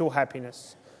perpetual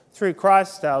happiness. Through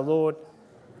Christ our Lord.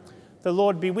 The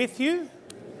Lord be with you.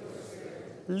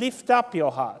 Lift up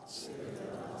your hearts.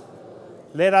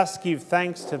 Let us give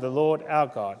thanks to the Lord our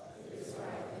God.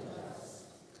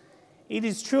 It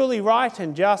is truly right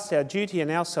and just, our duty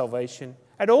and our salvation,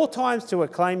 at all times to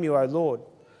acclaim you, O Lord,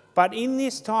 but in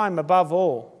this time above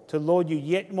all, to laud you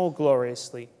yet more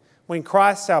gloriously, when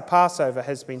Christ our Passover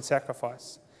has been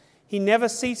sacrificed. He never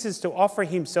ceases to offer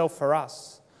himself for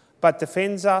us, but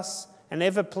defends us and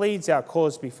ever pleads our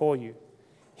cause before you.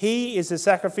 He is the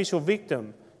sacrificial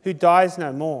victim who dies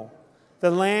no more, the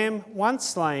Lamb once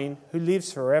slain who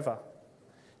lives forever.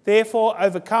 Therefore,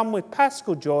 overcome with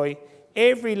paschal joy,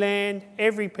 every land,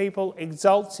 every people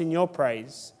exults in your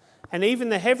praise, and even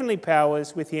the heavenly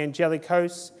powers with the angelic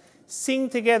hosts sing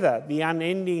together the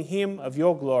unending hymn of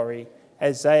your glory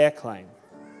as they acclaim.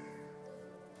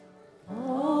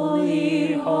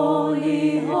 Holy,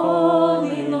 holy,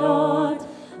 holy Lord,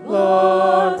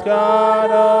 Lord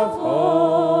God of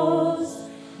hosts,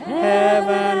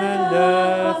 heaven and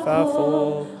earth are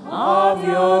full of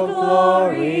your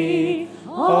glory.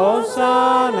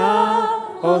 Hosanna,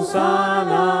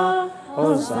 Hosanna,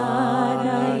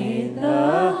 Hosanna in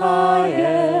the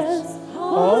highest.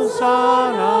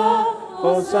 Hosanna,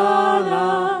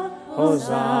 Hosanna,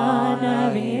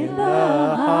 Hosanna in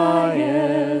the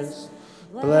highest.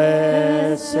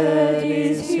 Blessed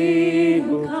is he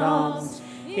who comes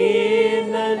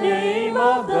in the name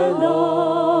of the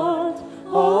Lord.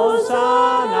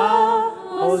 Hosanna,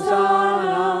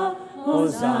 Hosanna,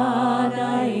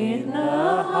 Hosanna in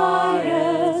the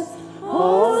highest.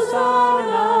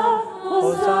 Hosanna,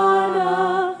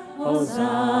 Hosanna,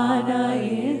 Hosanna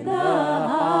in the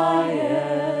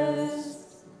highest.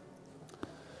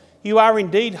 You are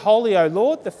indeed holy, O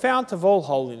Lord, the fount of all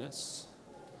holiness.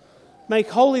 Make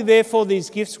holy, therefore, these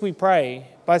gifts, we pray,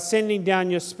 by sending down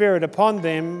your Spirit upon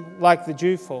them like the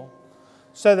dewfall,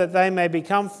 so that they may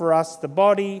become for us the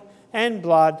body and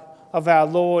blood of our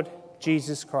Lord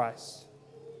Jesus Christ.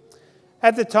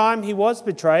 At the time he was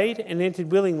betrayed and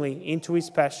entered willingly into his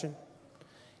passion,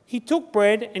 he took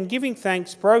bread and, giving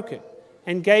thanks, broke it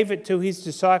and gave it to his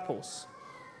disciples,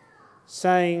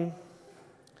 saying,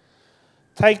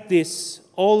 "Take this,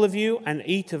 all of you, and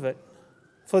eat of it,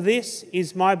 for this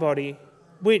is my body,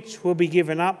 which will be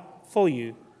given up for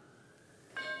you."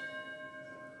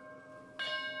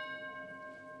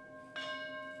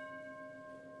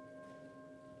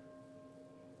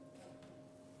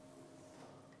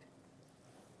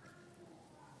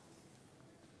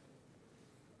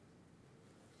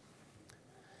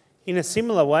 In a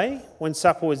similar way, when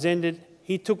supper was ended,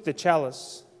 he took the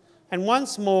chalice, and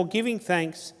once more giving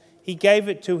thanks, he gave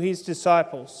it to his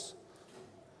disciples,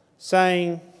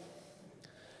 saying,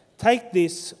 "Take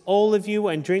this, all of you,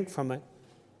 and drink from it,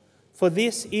 for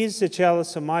this is the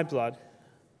chalice of my blood,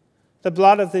 the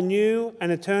blood of the new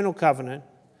and eternal covenant,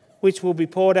 which will be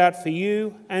poured out for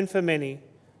you and for many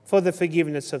for the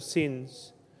forgiveness of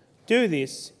sins. Do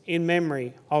this in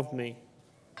memory of me."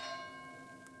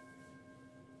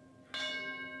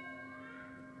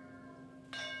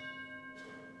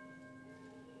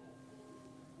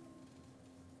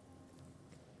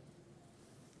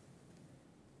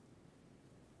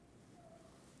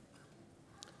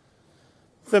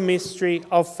 The mystery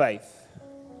of faith.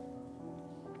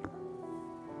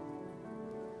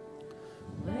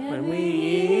 When we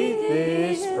eat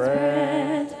this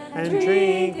bread and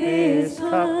drink this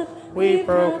cup, we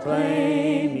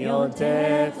proclaim your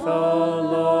death, O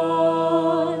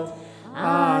Lord,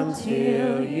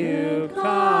 until you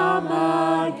come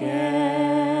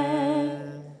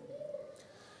again.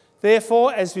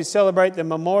 Therefore, as we celebrate the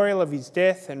memorial of his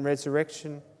death and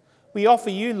resurrection, we offer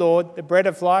you, Lord, the bread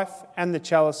of life and the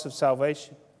chalice of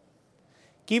salvation,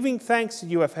 giving thanks that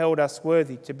you have held us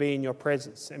worthy to be in your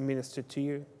presence and minister to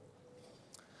you.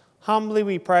 Humbly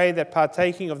we pray that,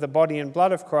 partaking of the body and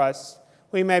blood of Christ,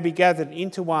 we may be gathered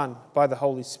into one by the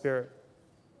Holy Spirit.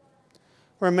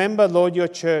 Remember, Lord, your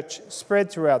church spread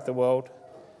throughout the world,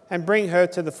 and bring her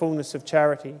to the fullness of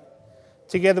charity,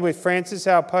 together with Francis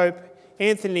our Pope,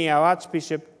 Anthony our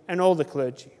Archbishop, and all the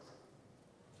clergy.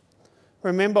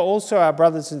 Remember also our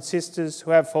brothers and sisters who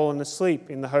have fallen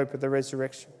asleep in the hope of the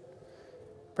resurrection.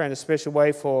 Pray in a special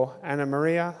way for Anna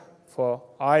Maria, for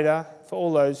Ida, for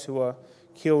all those who were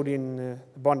killed in the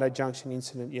Bondi Junction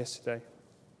incident yesterday.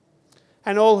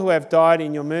 And all who have died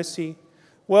in your mercy,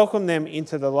 welcome them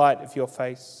into the light of your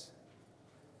face.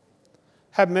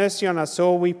 Have mercy on us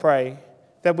all, we pray,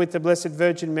 that with the Blessed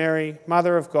Virgin Mary,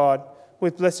 Mother of God,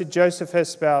 with Blessed Joseph, her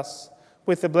spouse,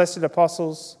 with the blessed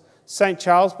apostles, St.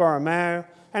 Charles Borromeo,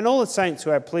 and all the saints who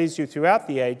have pleased you throughout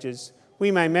the ages,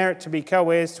 we may merit to be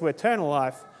co-heirs to eternal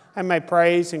life and may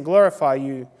praise and glorify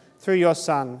you through your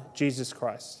Son, Jesus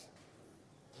Christ.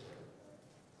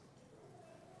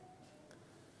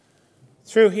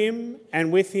 Through him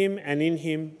and with him and in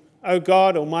him, O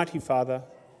God, Almighty Father,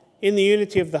 in the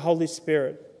unity of the Holy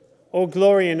Spirit, all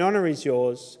glory and honour is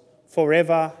yours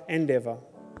forever and ever.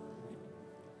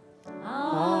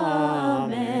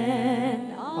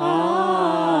 Amen.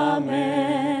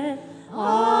 Amen.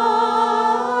 Amen.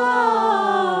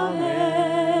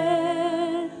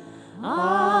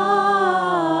 Amen.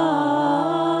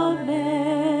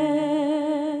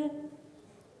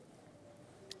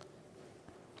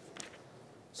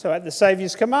 So at the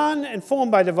Saviour's command and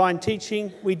formed by divine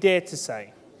teaching, we dare to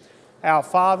say, Our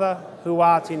Father, who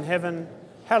art in heaven,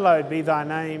 hallowed be thy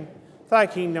name. Thy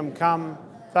kingdom come,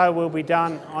 thy will be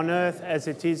done on earth as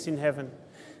it is in heaven.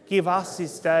 Give us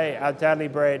this day our daily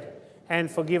bread, and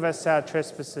forgive us our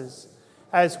trespasses,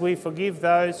 as we forgive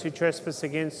those who trespass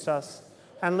against us.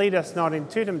 And lead us not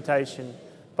into temptation,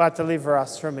 but deliver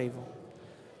us from evil.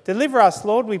 Deliver us,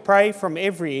 Lord, we pray, from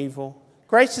every evil.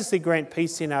 Graciously grant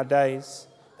peace in our days,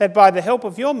 that by the help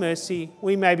of your mercy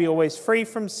we may be always free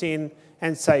from sin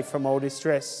and safe from all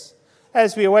distress,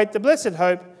 as we await the blessed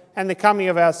hope and the coming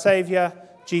of our Saviour,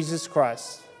 Jesus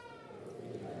Christ.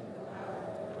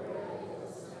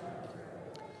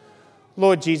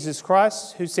 Lord Jesus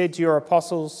Christ, who said to your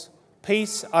apostles,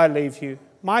 Peace I leave you,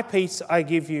 my peace I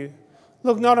give you.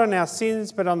 Look not on our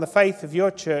sins, but on the faith of your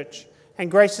church,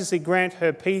 and graciously grant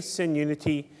her peace and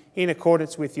unity in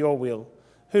accordance with your will,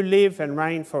 who live and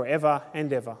reign forever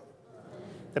and ever.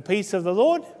 The peace of the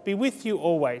Lord be with you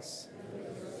always.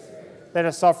 Let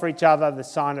us offer each other the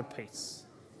sign of peace.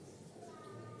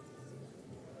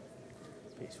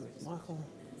 Peace with Michael.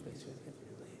 Peace with you,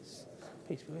 please.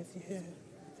 Peace be with you.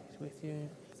 Peace with you.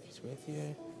 Peace with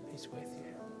you. Peace with you.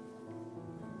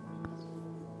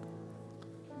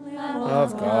 Lamb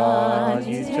Of God,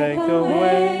 you take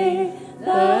away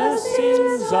the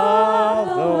sins of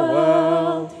the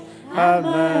world. Have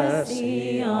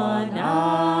mercy on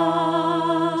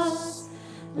us.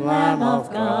 Lamb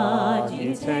of God,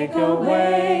 you take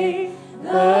away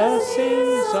the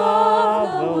sins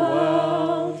of the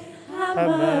world.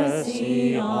 Have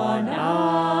mercy on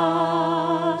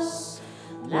us.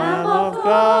 Lamb of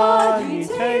God, you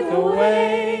take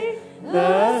away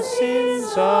the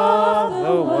sins of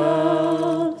the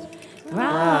world.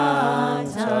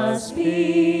 Grant us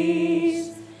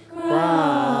peace.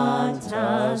 Grant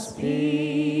us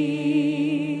peace.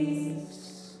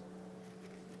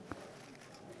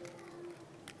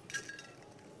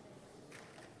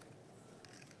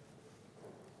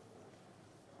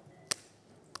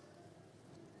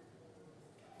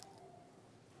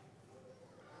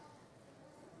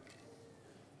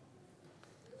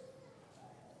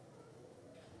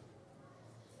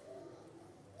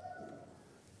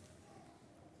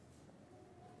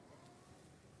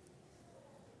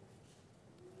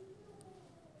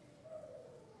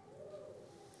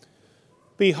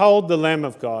 Behold the Lamb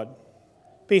of God.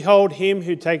 Behold him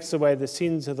who takes away the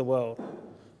sins of the world.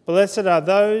 Blessed are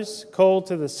those called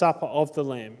to the supper of the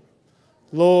Lamb.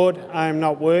 Lord, I am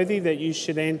not worthy that you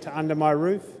should enter under my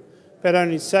roof, but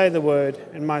only say the word,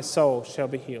 and my soul shall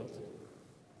be healed.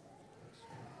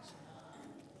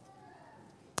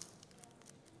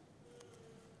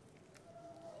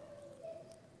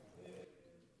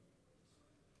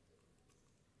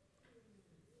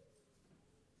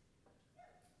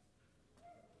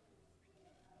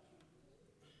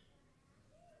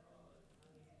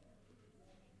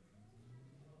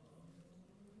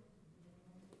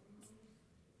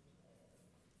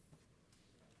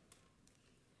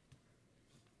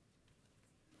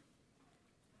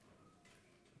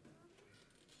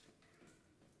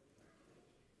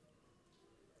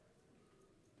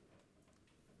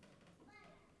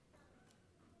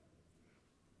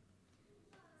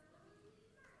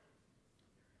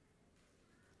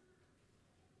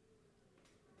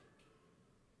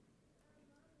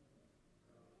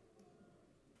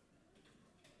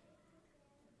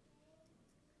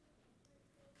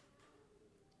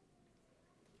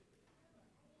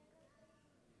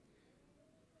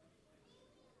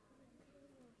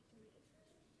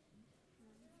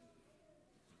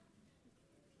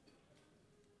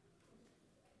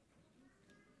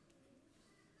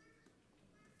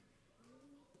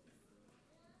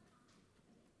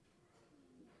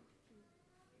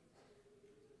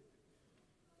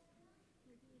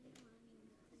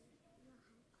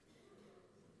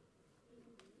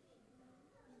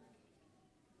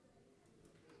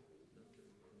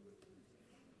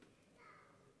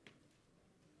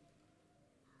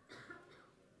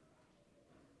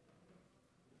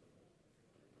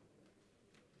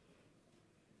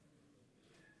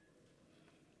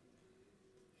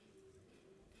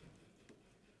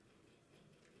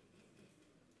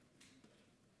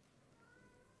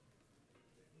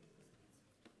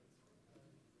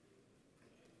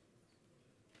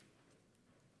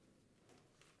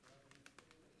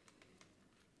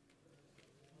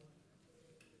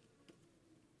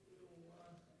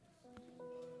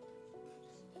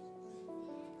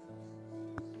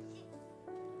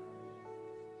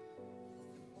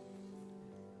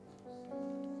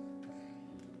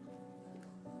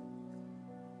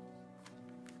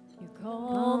 You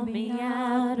called me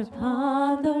out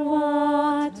upon the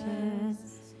waters,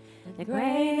 the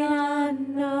great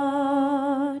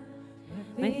unknown,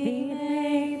 my feet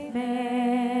they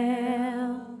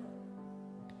fail.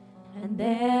 And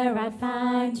there I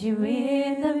find you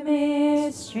in the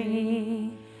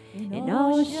mystery, in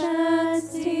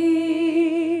oceans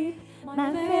deep,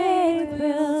 my faith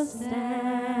will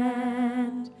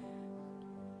stand.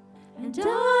 And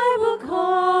I will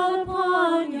call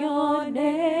upon your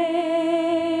name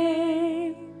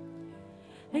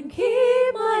and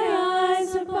keep my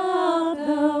eyes above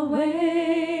the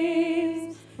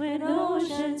waves. When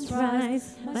oceans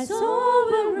rise, my soul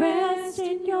will rest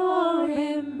in your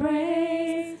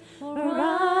embrace. For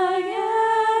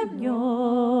I am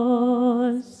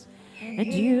yours,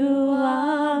 and you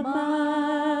are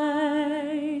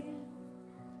mine.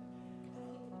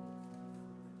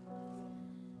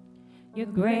 Your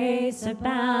grace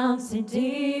abounds in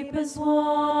deepest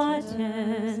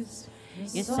waters.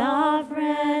 Your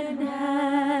sovereign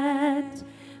hand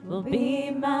will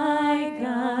be my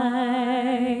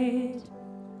guide.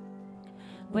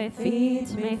 Where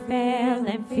feet may fail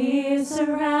and fear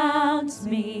surrounds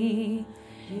me,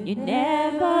 you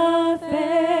never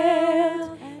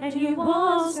failed, and you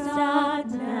won't start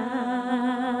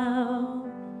now.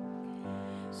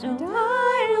 So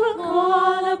I will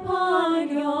call upon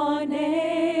your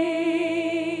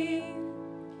name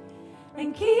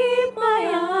and keep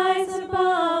my eyes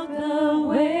above the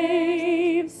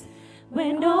waves.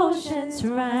 When oceans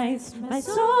rise, my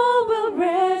soul will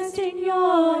rest in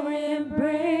your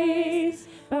embrace.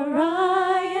 For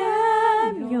I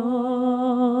am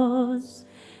yours,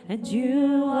 and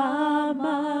you are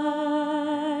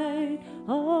mine.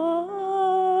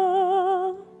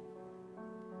 Oh,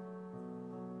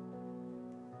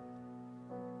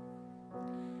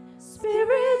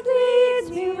 Spirit leads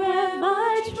me where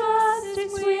my trust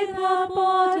is without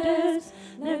borders.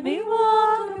 Let me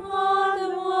walk upon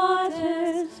the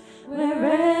waters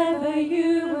wherever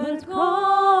you would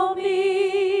call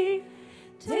me.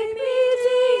 Take me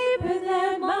deeper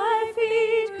than my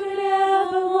feet could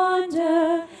ever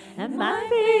wander, and my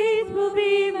faith will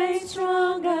be made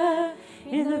stronger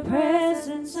in the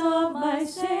presence of my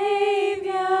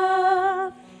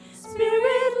Savior.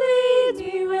 Spirit, lead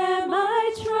me where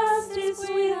my trust is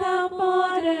without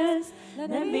borders.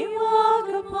 Let me walk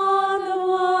upon the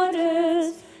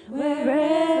waters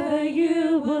wherever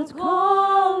you would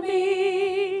call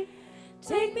me.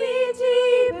 Take me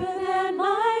deeper than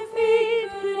my feet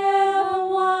could ever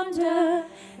wander,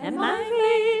 and my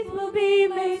faith will be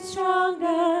made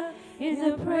stronger in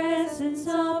the presence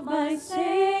of my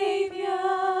Savior.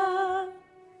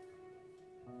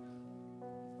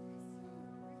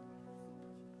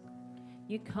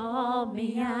 You called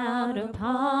me out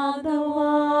upon the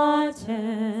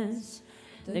waters,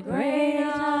 the great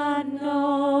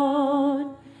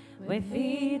unknown, where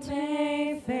feet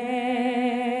may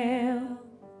fail.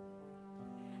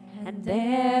 And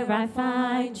there I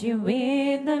find you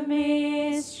in the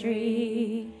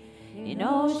mystery, in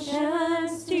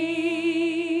oceans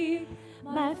deep,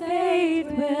 my faith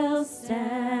will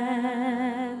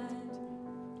stand.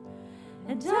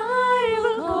 And I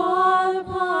will call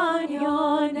upon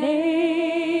your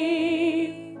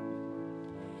name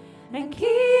and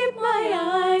keep my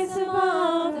eyes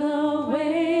above the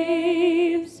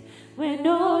waves. When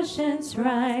oceans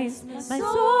rise, my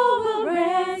soul will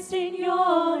rest in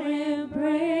your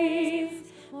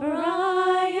embrace. For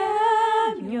I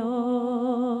am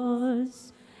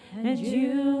yours, and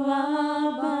you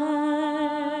are mine.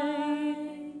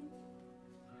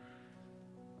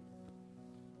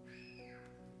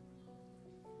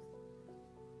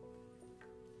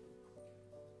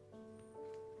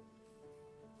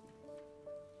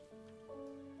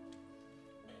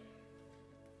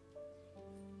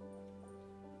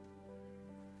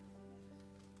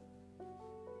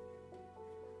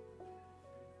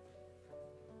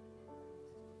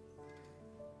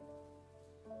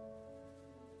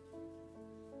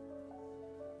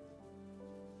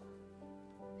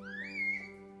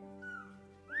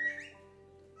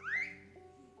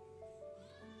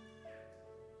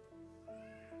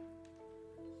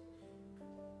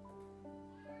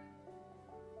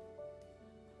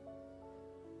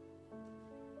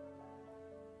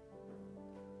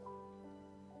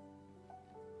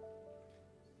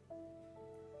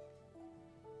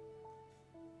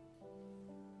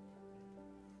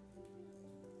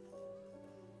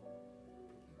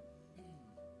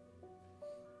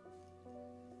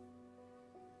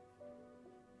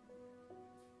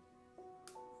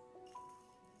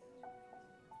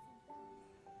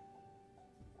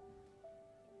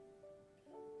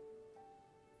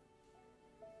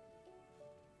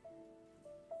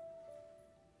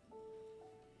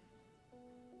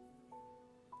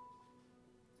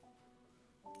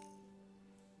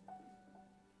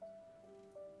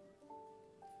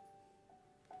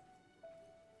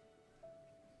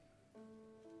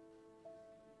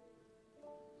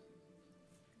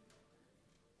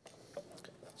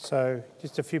 So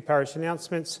just a few parish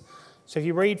announcements. So if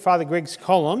you read Father Greg's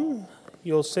column,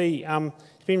 you'll see he's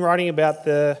been writing about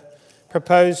the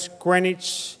proposed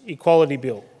Greenwich Equality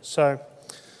Bill. So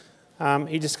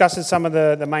he discusses some of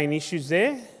the main issues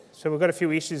there. So we've got a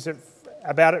few issues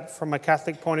about it from a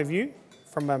Catholic point of view,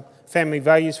 from a family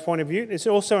values point of view. There's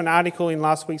also an article in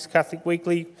last week's Catholic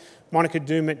Weekly. Monica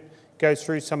Dumit goes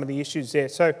through some of the issues there.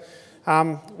 So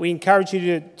we encourage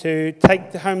you to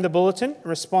take home the bulletin and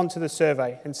respond to the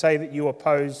survey and say that you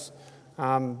oppose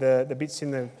the bits in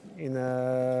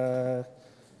the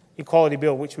Equality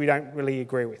Bill which we don't really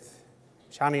agree with,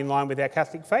 which aren't in line with our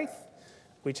Catholic faith,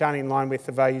 which aren't in line with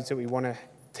the values that we want to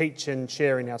teach and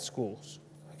share in our schools.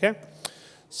 Okay.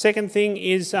 Second thing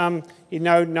is,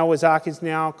 Noah's Ark is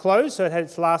now closed, so it had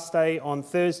its last day on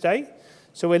Thursday.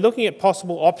 So we're looking at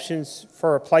possible options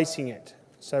for replacing it.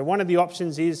 So one of the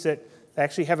options is that they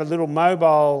actually have a little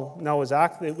mobile Noah's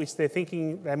Ark, which they're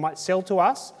thinking they might sell to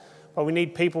us, but we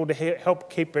need people to help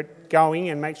keep it going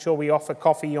and make sure we offer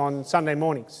coffee on Sunday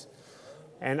mornings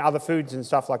and other foods and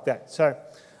stuff like that. So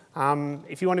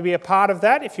if you want to be a part of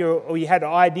that, or you had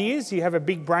ideas, you have a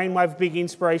big brainwave, big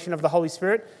inspiration of the Holy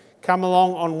Spirit, come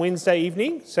along on Wednesday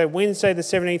evening. So Wednesday the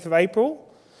 17th of April,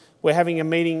 we're having a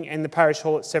meeting in the parish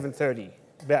hall at 7:30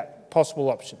 about possible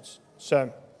options.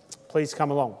 So please come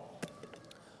along.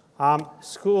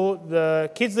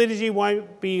 The kids' liturgy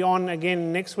won't be on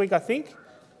again next week, I think,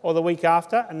 or the week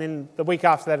after, and then the week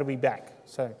after that will be back.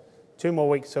 So 2 more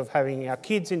weeks of having our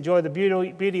kids enjoy the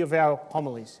beauty of our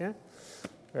homilies. Yeah,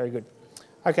 very good.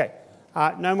 Okay,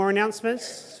 no more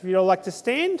announcements. If you'd all like to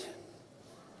stand,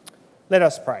 let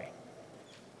us pray.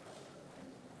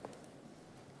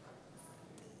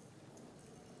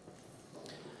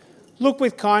 Look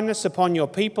with kindness upon your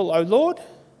people, O Lord,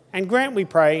 and grant, we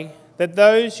pray, that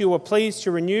those you are pleased to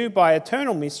renew by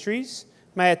eternal mysteries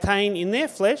may attain in their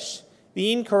flesh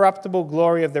the incorruptible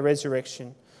glory of the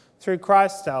resurrection. Through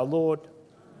Christ our Lord.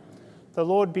 The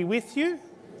Lord be with you.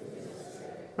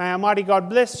 May Almighty God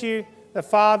bless you, the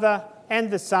Father and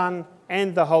the Son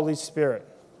and the Holy Spirit.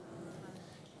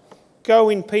 Go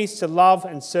in peace to love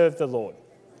and serve the Lord.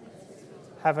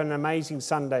 Have an amazing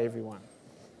Sunday, everyone.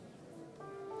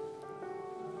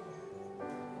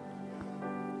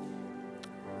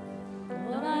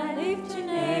 Lord, I lift your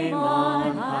name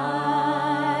on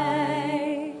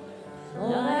high.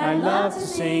 Lord, I love to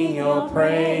sing your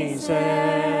praises.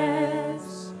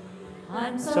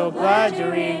 I'm so glad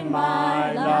you're in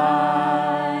my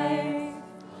life.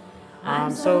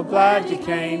 I'm so glad you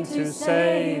came to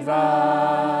save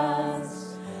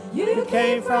us. You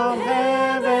came from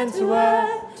heaven to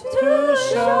earth to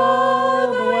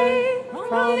show the way,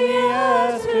 from the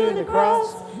earth to the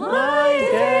cross, my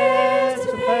debt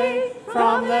to pay.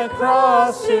 From the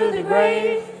cross to the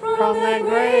grave, from the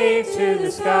grave to the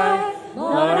sky,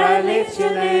 Lord, I lift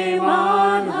your name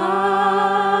on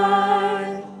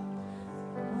high.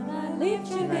 Lord, I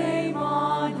lift your name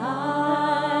on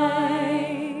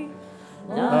high.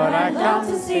 Lord, I come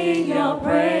to sing your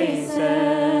praises.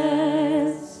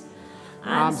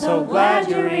 I'm so glad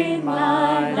you're in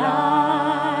my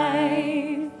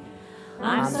life.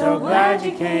 I'm so glad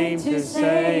you came to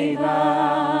save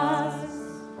us.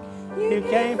 You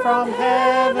came from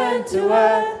heaven to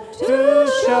earth to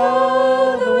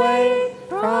show the way,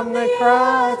 from the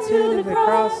cross to the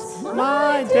cross,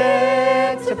 my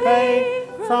debt to pay.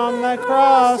 From the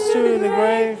cross to the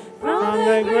grave, from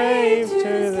the grave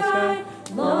to the sky,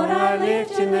 Lord, I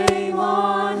lift your name.